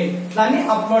 compose mail. దాన్ని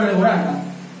అప్లోడ్ అని కూడా అంటాం.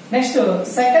 నెక్స్ట్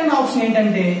సెకండ్ ఆప్షన్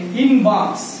ఏంటంటే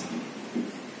ఇన్బాక్స్.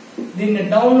 దీన్ని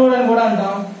డౌన్లోడ్ అని కూడా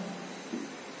అంటాం.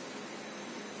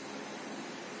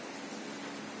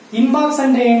 ఇన్బాక్స్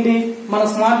అంటే ఏంటి? మన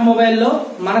స్మార్ట్ మొబైల్లో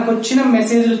మనకు వచ్చిన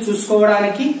మెసేజ్లు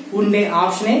చూసుకోవడానికి ఉండే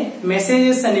ఆప్షనే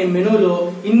మెసేజెస్ అనే మెనూలో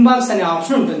ఇన్బాక్స్ అనే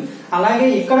ఆప్షన్ ఉంటుంది. అలాగే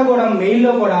ఇక్కడ కూడా మెయిల్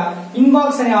లో కూడా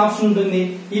ఇన్బాక్స్ అనే ఆప్షన్ ఉంటుంది.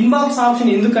 ఇన్బాక్స్ ఆప్షన్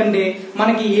ఎందుకంటే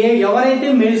మనకి ఎవరైతే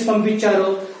మెయిల్స్ పంపించారో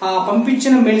ఆ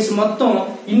పంపించిన మెయిల్స్ మొత్తం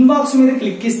ఇన్బాక్స్ మీద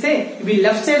క్లిక్ ఇస్తే ఇవి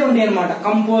లెఫ్ట్ సైడ్ ఉంటాయి అనమాట.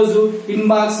 కంపోజ్,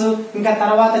 ఇన్బాక్స్, ఇంకా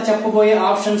తర్వాత చెప్పబోయే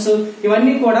ఆప్షన్స్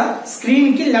ఇవన్నీ కూడా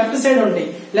స్క్రీన్ కి లెఫ్ట్ సైడ్ ఉంటాయి.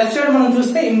 లెఫ్ట్ సైడ్ మనం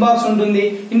చూస్తే ఇన్బాక్స్ ఉంటుంది.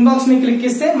 ఇన్బాక్స్ మీద క్లిక్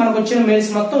ఇస్తే మనకు వచ్చిన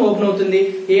మెయిల్స్ మొత్తం ఓపెన్ అవుతుంది.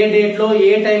 ఏ డేట్ లో,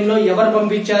 ఏ టైంలో ఎవరు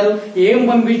పంపించారు, ఏం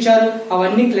పంపించారు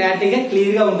అవన్నీ క్లారిటీగా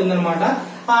క్లియర్ గా ఉంటుంది అనమాట.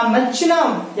 ఆ నచ్చిన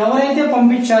ఎవరైతే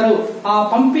పంపించారో ఆ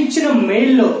పంపించిన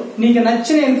మెయిల్ లో నీకు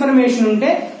నచ్చిన ఇన్ఫర్మేషన్ ఉంటే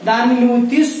దాన్ని నువ్వు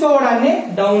తీసుకోవడాన్ని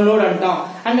డౌన్లోడ్ అంటాం.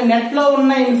 అంటే నెట్ లో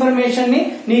ఉన్న ఇన్ఫర్మేషన్ ని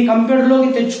నీ కంప్యూటర్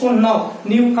లోకి తెచ్చుకుంటున్నావు,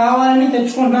 నీవు కావాలని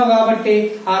తెచ్చుకుంటున్నావు కాబట్టి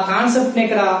ఆ కాన్సెప్ట్ ని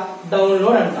ఇక్కడ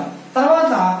డౌన్లోడ్ అంటాం.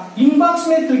 తర్వాత ఇన్బాక్స్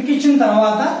మీద క్లిక్ ఇచ్చిన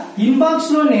తర్వాత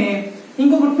ఇన్బాక్స్ లోనే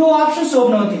ఇంకొక 2 ఆప్షన్స్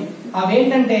ఓపెన్ అవుతాయి.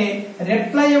 అవేంటంటే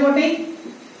రిప్లై ఒకటి,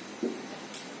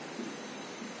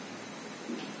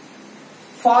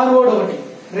 ఫార్వర్డ్ ఒకటి.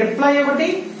 రిప్లై ఒకటి,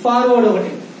 ఫార్వర్డ్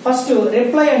ఒకటి. ఫస్ట్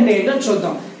రిప్లై అంటే ఏంటో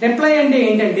చూద్దాం. రిప్లై అంటే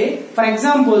ఏంటంటే ఫర్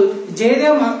ఎగ్జాంపుల్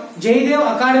జయదేవ్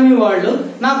అకాడమీ వాళ్ళు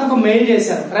నాకు ఒక మెయిల్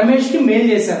చేశారు, రమేష్ కి మెయిల్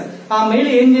చేశారు. ఆ మెయిల్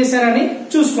ఏం చేశారని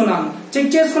చూసుకున్నాను.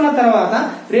 చెక్ చేసుకున్న తర్వాత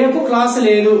రేపు క్లాస్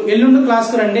లేదు, ఎల్లుండి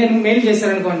క్లాస్ కు రండి అని మెయిల్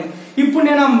చేశారనుకోండి. ఇప్పుడు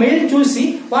నేను ఆ మెయిల్ చూసి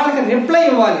వాళ్ళకి రిప్లై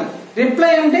ఇవ్వాలి.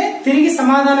 రిప్లై అంటే తిరిగి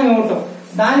సమాధానం ఇవ్వటం.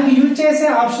 దానికి యూజ్ చేసే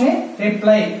ఆప్షనే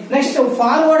రిప్లై. నెక్స్ట్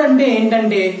ఫార్వర్డ్ అంటే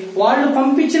ఏంటంటే వాళ్ళు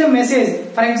పంపించిన మెసేజ్,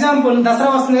 ఫర్ ఎగ్జాంపుల్ దసరా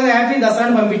వస్తుంది కదా, హ్యాపీ దసరా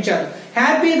అని పంపించారు.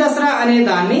 హ్యాపీ దసరా అనే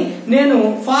దాన్ని నేను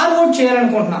ఫార్వర్డ్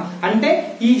చేయాలనుకుంటున్నా. అంటే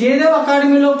ఈ జయదేవ్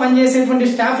అకాడమీలో పనిచేసేటువంటి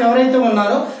స్టాఫ్ ఎవరైతే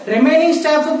ఉన్నారో రిమైనింగ్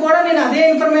స్టాఫ్ కూడా నేను అదే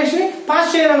ఇన్ఫర్మేషన్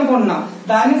పాస్ చేయాలనుకుంటున్నా.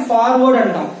 దాన్ని ఫార్వర్డ్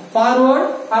అంటాం. ఫార్వర్డ్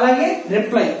అలాగే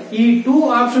రిప్లై, ఈ 2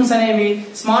 ఆప్షన్స్ అనేవి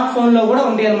స్మార్ట్ ఫోన్ లో కూడా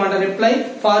ఉంటాయి అనమాట. రిప్లై,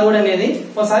 ఫార్వర్డ్ అనేది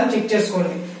ఒకసారి చెక్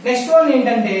చేసుకోండి. నెక్స్ట్ వన్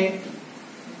ఏంటంటే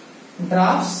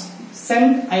drafts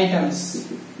cent items.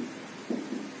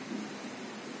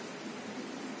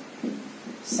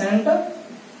 Cent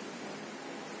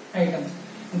items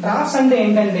drafts అంటే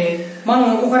ఏంటంటే మనం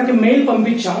ఒకరికి మెయిల్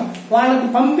పంపించాం, వాళ్ళకి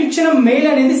పంపించిన మెయిల్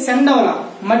అనేది సెండ్ అవ్వాల,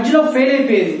 మధ్యలో ఫెయిల్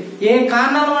అయిపోయేది. ఏ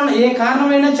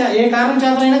కారణం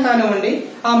చేతనైనా కానివ్వండి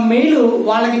ఆ మెయిల్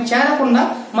వాళ్ళకి చేరకుండా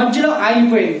మధ్యలో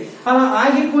ఆగిపోయింది. అలా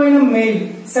ఆగిపోయిన మెయిల్,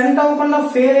 సెండ్ అవ్వకుండా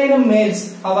ఫెయిల్ అయిన మెయిల్స్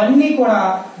అవన్నీ కూడా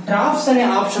డ్రాఫ్ట్స్ అనే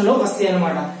ఆప్షన్ లో వస్తాయి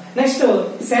అనమాట. నెక్స్ట్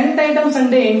సెంట్ ఐటమ్స్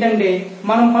అంటే ఏంటంటే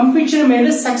మనం పంపించిన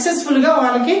మెయిల్ సక్సెస్ఫుల్ గా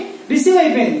వాళ్ళకి రిసీవ్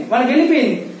అయిపోయింది, వాళ్ళకి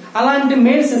వెళ్ళిపోయింది. అలాంటి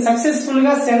మెయిల్స్ సక్సెస్ఫుల్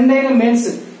గా సెండ్ అయిన మెయిల్స్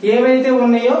ఏవైతే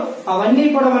ఉన్నాయో అవన్నీ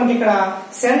కూడా మనకి ఇక్కడ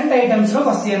సెంట్ ఐటమ్స్ లో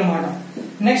వస్తాయి అనమాట.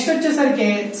 నెక్స్ట్ వచ్చేసరికి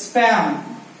స్పామ్,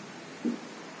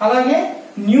 అలాగే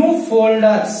న్యూ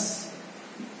ఫోల్డర్స్.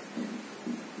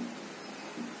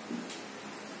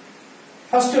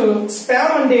 ఫస్ట్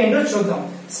స్పామ్ అంటే ఏంటో చూద్దాం.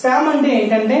 స్పామ్ అంటే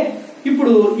ఏంటంటే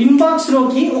ఇప్పుడు ఇన్బాక్స్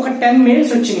లోకి ఒక 10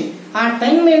 మెయిల్స్ వచ్చినాయి. ఆ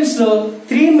 10 మెయిల్స్ లో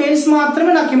 3 మెయిల్స్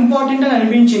మాత్రమే నాకు ఇంపార్టెంట్ అని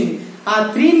అనిపించింది. ఆ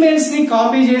 3 మెయిల్స్ ని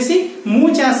కాపీ చేసి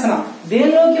మూవ్ చేస్తున్నా.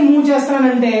 దేనిలోకి మూవ్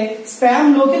చేస్తున్నానంటే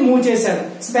స్పామ్ లోకి మూవ్ చేశాను.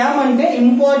 స్పామ్ అంటే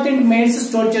ఇంపార్టెంట్ మెయిల్స్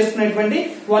స్టోర్ చేసుకునేటువంటి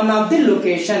one of the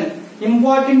location.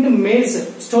 Important mails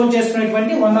store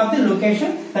చేసుకునేటువంటి one of the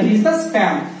location, that is the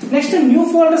spam. Next new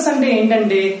folders అంటే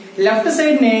ఏంటంటే లెఫ్ట్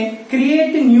సైడ్ నే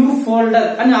క్రియేట్ న్యూ ఫోల్డర్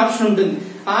అనే ఆప్షన్ ఉంటుంది.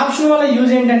 ఆ ఆప్షన్ వల్ల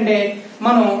యూజ్ ఏంటంటే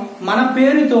మనం మన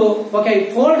పేరుతో ఒక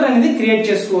ఫోల్డర్ అనేది క్రియేట్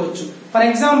చేసుకోవచ్చు. ఫర్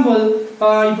ఎగ్జాంపుల్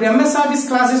ఇప్పుడు ఎంఎస్ ఆఫీస్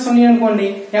క్లాసెస్ ఉన్నాయి అనుకోండి,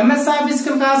 ఎంఎస్ ఆఫీస్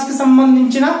క్లాస్ కి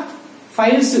సంబంధించిన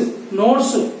ఫైల్స్,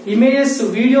 నోట్స్, ఇమేజెస్,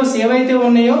 వీడియోస్ ఏవైతే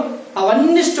ఉన్నాయో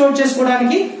అవన్నీ స్టోర్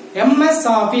చేసుకోవడానికి ఎంఎస్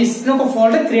ఆఫీస్ ఒక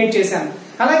ఫోల్డర్ క్రియేట్ చేశాను.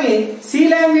 అలాగే సి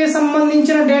లాంగ్వేజ్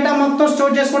సంబంధించిన డేటా మొత్తం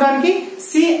స్టోర్ చేసుకోవడానికి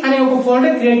సి అనే ఒక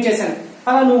ఫోల్డర్ క్రియేట్ చేశాను.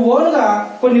 అలా నువ్వు ఓన్ గా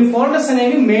కొన్ని ఫోల్డర్స్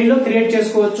అనేవి మెయిల్ లో క్రియేట్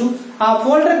చేసుకోవచ్చు. ఆ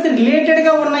ఫోల్డర్ కి రిలేటెడ్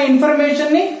గా ఉన్న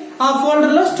ఇన్ఫర్మేషన్ ని ఆ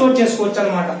ఫోల్డర్ లో స్టోర్ చేసుకోవచ్చు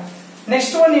అనమాట.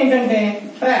 నెక్స్ట్ వన్ ఏంటంటే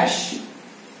ట్రాష్.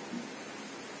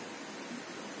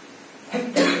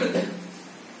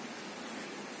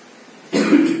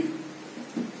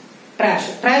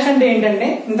 ట్రాష్ అంటే ఏంటంటే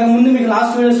ఇంతకు ముందు మీకు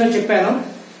లాస్ట్ వీడియోస్ లో చెప్పాను,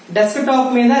 డెస్క్ టాప్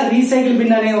మీద రీసైకిల్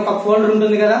బిన్ అనే ఒక ఫోల్డర్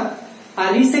ఉంటుంది కదా. ఆ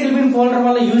రీసైకిల్ బిన్ ఫోల్డర్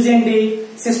వల్ల యూజ్ ఏంటి,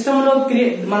 సిస్టమ్ లో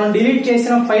మనం డిలీట్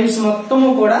చేసిన ఫైల్స్ మొత్తము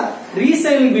కూడా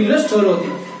రీసైకిల్ బిన్ లో స్టోర్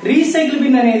అవుతాయి. రీసైకిల్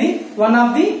బిన్ అనేది one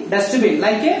of the dust bin,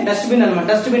 like A dust bin అనమాట,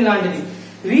 డస్ట్ బిన్ లాంటిది.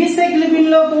 రీసైకిల్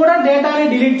బిన్ లో కూడా డేటాని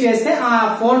డిలీట్ చేస్తే ఆ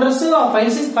ఫోల్డర్స్, ఆ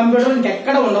ఫైల్స్ కంప్యూటర్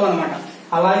ఇంకెక్కడ ఉండవు అనమాట.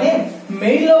 అలాగే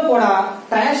మెయిల్ లో కూడా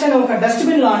ట్రాష్ అనే ఒక డస్ట్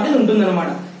బిన్ లాంటిది ఉంటుంది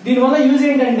అనమాట. దీనివల్ల యూజ్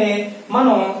ఏంటంటే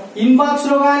మనం ఇన్బాక్స్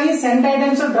లో గానీ cent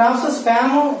items, drafts,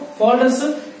 spam folders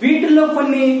వీటిల్లో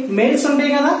కొన్ని మెయిల్స్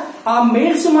ఉంటాయి కదా, ఆ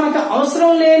మెయిల్స్ మనకు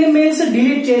అవసరం లేని మెయిల్స్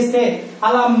డిలీట్ చేస్తే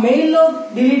అలా మెయిల్ లో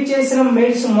డిలీట్ చేసిన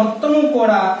మెయిల్స్ మొత్తము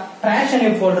కూడా ట్రాష్ అనే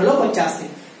ఫోల్డర్ లో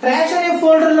వచ్చేస్తాయి. ట్రాష్ అనే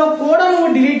ఫోల్డర్ లో కూడా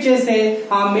నువ్వు డిలీట్ చేస్తే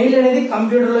ఆ మెయిల్ అనేది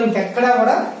కంప్యూటర్ లో ఇంకెక్కడా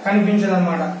కూడా కనిపించదు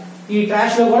అనమాట. ఈ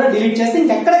ట్రాష్ లో కూడా డిలీట్ చేస్తే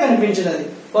ఇంకెక్కడ కనిపించదు అది.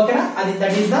 ఓకేనా, అది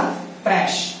దట్ ఈస్ ద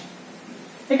ట్రాష్.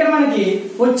 ఇక్కడ మనకి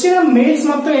వచ్చిన మెయిల్స్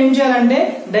మొత్తం ఏం చేయాలంటే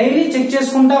డైలీ చెక్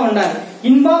చేసుకుంటా ఉండాలి.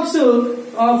 ఇన్బాక్స్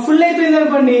ఫుల్ అయిపోయింది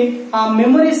అనుకోండి, ఆ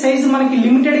మెమరీ సైజ్ మనకి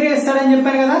లిమిటెడ్ గా ఇస్తాడని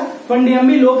చెప్పాను కదా, 20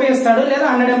 MB లోపే ఇస్తాడు లేదా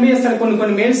 100 MB ఇస్తాడు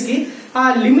కొన్ని మెయిల్స్ కి. ఆ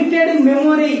లిమిటెడ్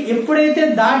మెమరీ ఎప్పుడైతే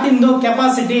దాటిందో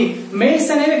కెపాసిటీ, మెయిల్స్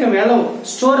అనేవి ఇక వెళ్ళవు,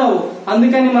 స్టోర్ అవ్వు.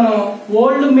 అందుకని మనం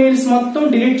ఓల్డ్ మెయిల్స్ మొత్తం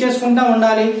డిలీట్ చేసుకుంటా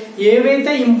ఉండాలి.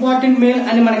 ఏవైతే ఇంపార్టెంట్ మెయిల్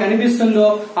అని మనకు అనిపిస్తుందో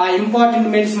ఆ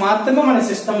ఇంపార్టెంట్ మెయిల్స్ మాత్రమే మన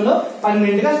సిస్టమ్ లో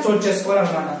పర్మనెంట్ గా స్టోర్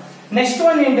చేసుకోవాలన్నమాట. నెక్స్ట్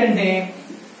వన్ ఏంటంటే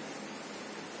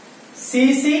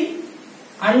సిసి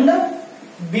అండ్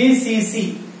బిసిసి.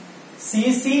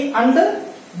 CC and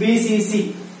బిసిసి.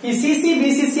 ఈ సిసి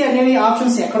బిసిసి అనేవి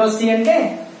ఆప్షన్స్ ఎక్కడ వస్తాయి అంటే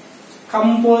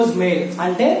కంపోజ్ మెయిల్,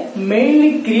 అంటే మెయిల్ ని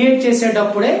క్రియేట్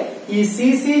చేసేటప్పుడే ఈ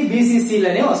సిసి బిసిసి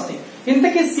లనే వస్తాయి.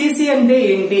 ఇంతకీ సిసి అంటే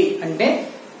ఏంటి అంటే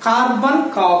carbon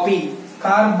copy,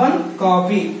 carbon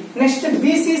copy. Next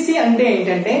బిసిసి అంటే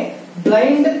ఏంటంటే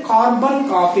blind carbon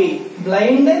copy,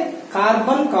 blind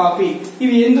carbon copy.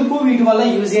 ఇవి ఎందుకు, వీటి వల్ల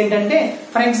యూజ్ ఏంటంటే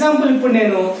ఫర్ ఎగ్జాంపుల్ ఇప్పుడు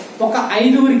నేను ఒక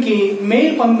 5గురికి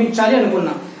మెయిల్ పంపించాలి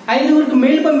అనుకున్నా. 5గురికి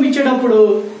మెయిల్ పంపించేటప్పుడు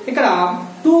ఇక్కడ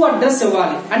టు అడ్రస్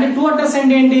ఇవ్వాలి. అంటే టు అడ్రస్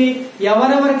అంటే ఏంటి,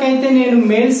 ఎవరెవరికైతే నేను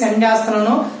మెయిల్ సెండ్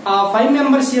చేస్తున్నానో ఆ 5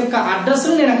 మెంబర్స్ యొక్క అడ్రస్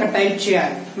నేను అక్కడ టైప్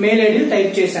చేయాలి. మెయిల్ ఐడి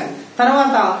టైప్ చేశాను.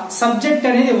 తర్వాత సబ్జెక్ట్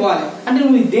అనేది ఇవ్వాలి. అంటే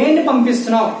నువ్వు దేన్ని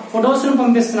పంపిస్తున్నావు, ఫొటోస్ ను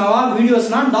పంపిస్తున్నావా, వీడియోస్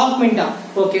నా, డాక్యుమెంటా?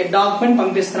 ఓకే, డాక్యుమెంట్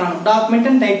పంపిస్తున్నాను, డాక్యుమెంట్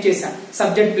అని టైప్ చేశా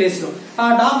సబ్జెక్ట్ ప్లేస్ లో. ఆ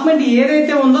డాక్యుమెంట్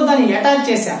ఏదైతే ఉందో దాన్ని అటాచ్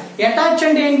చేశా. అటాచ్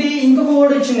అంటే ఏంటి, ఇంకొక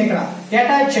వర్డ్ వచ్చింది ఇక్కడ,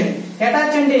 అటాచ్ అని.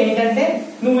 అటాచ్ అంటే ఏంటంటే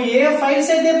నువ్వు ఏ ఫైల్స్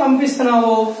అయితే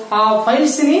పంపిస్తున్నావో ఆ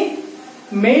ఫైల్స్ ని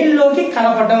మెయిల్ లోకి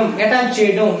కలపడం, అటాచ్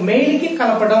చేయడం, మెయిల్ కి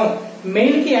కలపడం,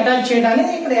 మెయిల్ కి అటాచ్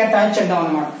చేయడానికి ఇక్కడ అటాచ్ అంటాం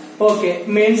అనమాట. ఓకే,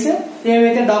 మెయిల్స్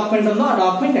ఏవైతే డాక్యుమెంట్ ఉందో ఆ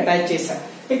డాక్యుమెంట్ అటాచ్ చేశాను.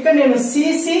 ఇక్కడ నేను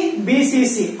సిసి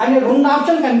బిసిసి అనే 2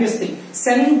 ఆప్షన్ కనిపిస్తాయి.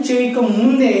 సెండ్ చేయక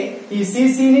ముందే ఈ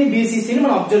సిసిని బిసిసిని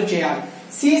మనం అబ్జర్వ్ చేయాలి.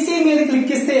 సిసి మీద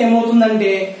క్లిక్ ఇస్తే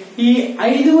ఏమవుతుందంటే ఈ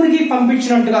 5గురికి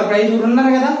పంపించినట్టుగా, ఇప్పుడు 5గురు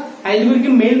ఉన్నారు కదా,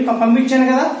 5గురికి మెయిల్ పంపించాను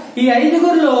కదా, ఈ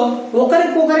 5గురిలో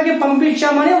ఒకరికి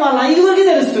పంపించామని వాళ్ళ 5గురికి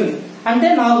తెలుస్తుంది. అంటే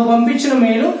నాకు పంపించిన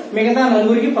మెయిల్ మిగతా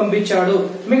 4గురికి పంపించాడు,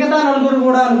 మిగతా 4గురు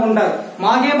కూడా అనుకుంటారు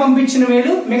మాకే పంపించిన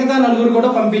మెయిల్ మిగతా 4గురు కూడా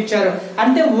పంపించారు.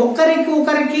 అంటే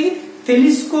ఒకరికి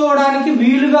తెలుసుకోవడానికి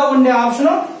వీలుగా ఉండే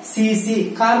option CC,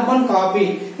 carbon copy.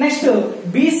 Next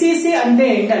బిసిసి అంటే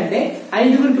ఏంటంటే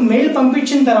 5గురికి మెయిల్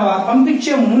పంపించిన తర్వాత,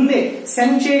 పంపించే ముందే,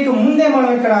 సెండ్ చేయక ముందే మనం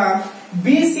ఇక్కడ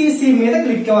బిసిసి మీద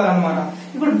క్లిక్ ఇవ్వాలన్నమాట.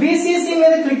 ఇప్పుడు బిసిసి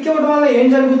మీద క్లిక్ ఇవ్వడం వల్ల ఏం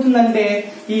జరుగుతుందంటే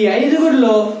ఈ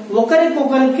 5గురిలో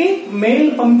ఒకరికి మెయిల్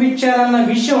పంపించారన్న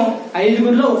విషయం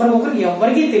 5గురిలో ఒకరికి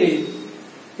ఎవరికీ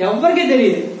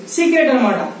తెలియదు, సీక్రెట్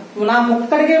అన్నమాట. నాకు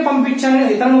ఒక్కడికే పంపించానని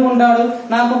ఇతను అనుకుంటాడు,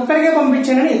 నాకు ఒక్కడికే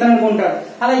పంపించానని ఇతను అనుకుంటాడు.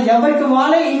 అలా ఎవరికి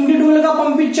వాళ్ళే ఇండివిజువల్ గా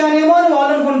పంపించానేమో అని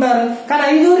వాళ్ళు అనుకుంటారు, కానీ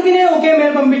 5గురికి నేను ఒకే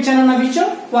మెయిల్ పంపించానన్న విషయం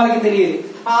వాళ్ళకి తెలియదు.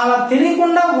 అలా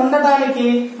తెలియకుండా ఉండటానికి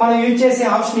మనం యూజ్ చేసే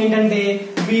ఆప్షన్ ఏంటంటే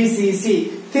బిసిసి.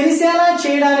 తెలిసేలా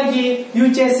చేయడానికి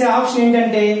యూజ్ చేసే ఆప్షన్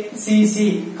ఏంటంటే సిసి,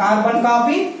 కార్బన్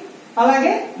కాపీ,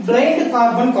 అలాగే బ్లైండ్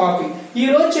కార్బన్ కాపీ. ఈ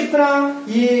రోజు చెప్పిన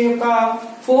ఈ యొక్క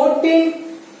 14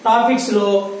 టాపిక్స్ లో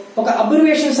ఒక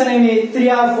అబ్రివేషన్స్ అనేవి 3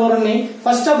 or 4 ఉన్నాయి.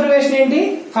 ఫస్ట్ అబ్రివేషన్ ఏంటి,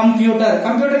 కంప్యూటర్.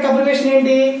 కంప్యూటర్ కి అబ్రివేషన్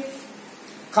ఏంటి,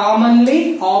 commonly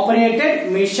operated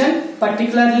machine,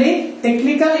 particularly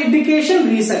technical education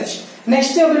research.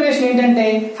 Next abbreviation ఏంటంటే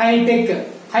hitech.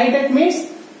 Hitech means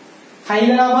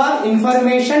Hyderabad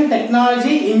information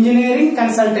technology engineering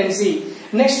consultancy.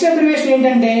 Next abbreviation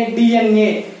ఏంటంటే డిఎన్ఏ.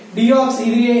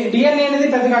 డిఎన్ఏ అనేది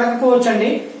పెద్దగా అడగకపోవచ్చు అండి,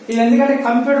 ఇది ఎందుకంటే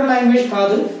కంప్యూటర్ లాంగ్వేజ్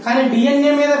కాదు, కానీ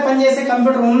డిఎన్ఏ మీద పనిచేసే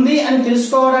కంప్యూటర్ ఉంది అని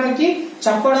తెలుసుకోవడానికి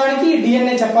చెప్పడానికి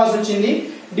డిఎన్ఏ చెప్పాల్సి వచ్చింది.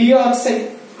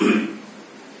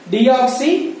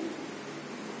 Deoxy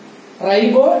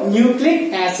రైబో nucleic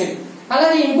acid.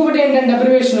 అలాగే ఇంకొకటి ఏంటంటే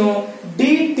అబ్రివేషన్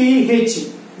డిటిహెచ్.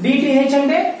 డిటిహెచ్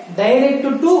అంటే డైరెక్ట్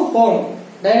టు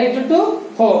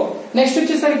హోమ్. నెక్స్ట్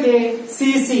వచ్చేసరికి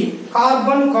CC,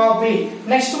 carbon copy.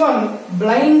 Next one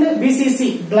blind బిసిసి,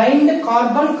 blind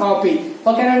carbon copy.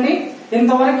 ఓకేనండి,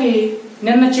 ఇంతవరకు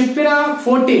నిన్న చెప్పిన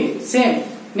 14 సేమ్.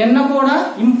 నిన్న కూడా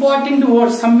ఇంపార్టెంట్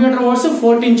వర్డ్స్, కంప్యూటర్ వర్డ్స్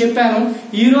 14 చెప్పాను.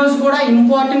 ఈ రోజు కూడా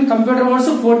ఇంపార్టెంట్ కంప్యూటర్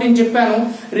వర్డ్స్ 14 చెప్పాను.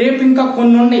 రేపు ఇంకా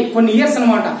కొన్ని ఉన్నాయి, కొన్ని ఇయర్స్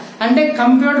అనమాట. అంటే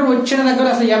కంప్యూటర్ వచ్చిన దగ్గర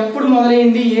అసలు ఎప్పుడు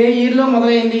మొదలైంది, ఏ ఇయర్ లో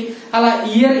మొదలైంది, అలా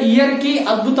ఇయర్ కి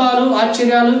అద్భుతాలు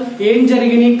ఆశ్చర్యాలు ఏం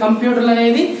జరిగినాయి కంప్యూటర్లు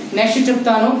అనేది నెక్స్ట్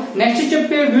చెప్తాను. నెక్స్ట్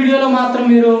చెప్పే వీడియోలో మాత్రం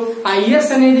మీరు ఆ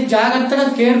ఇయర్స్ అనేది జాగ్రత్తగా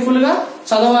కేర్ఫుల్ గా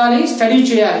చదవాలి, స్టడీ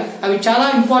చేయాలి. అవి చాలా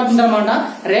ఇంపార్టెంట్ అనమాట.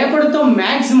 రేపటితో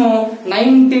మాక్సిమం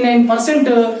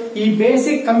 99% ఈ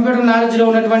బేసిక్ కంప్యూటర్ నాలెడ్జ్ లో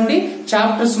ఉన్నటువంటి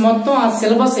చాప్టర్స్ మొత్తం, ఆ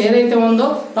సిలబస్ ఏదైతే ఉందో,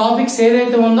 టాపిక్స్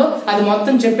ఏదైతే ఉందో అది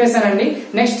మొత్తం చెప్పేశానండి.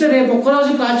 నెక్స్ట్ రేపు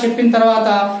ఒక్కరోజు క్లాస్ చెప్పిన తర్వాత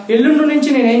ఎల్లుండి నుంచి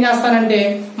నేను ఏం చేస్తానంటే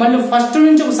మళ్ళీ ఫస్ట్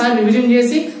నుంచి ఒకసారి రివిజన్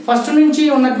చేసి ఫస్ట్ నుంచి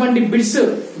ఉన్నటువంటి బిట్స్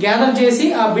గ్యాదర్ చేసి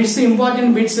ఆ bits,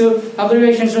 important bits,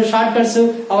 abbreviations, short cuts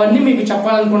అవన్నీ మీకు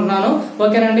చెప్పాలనుకుంటున్నాను.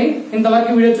 ఓకేనండి,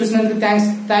 ఇంతవరకు వీడియో చూసినందుకు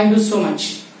థ్యాంక్ యూ సో మచ్.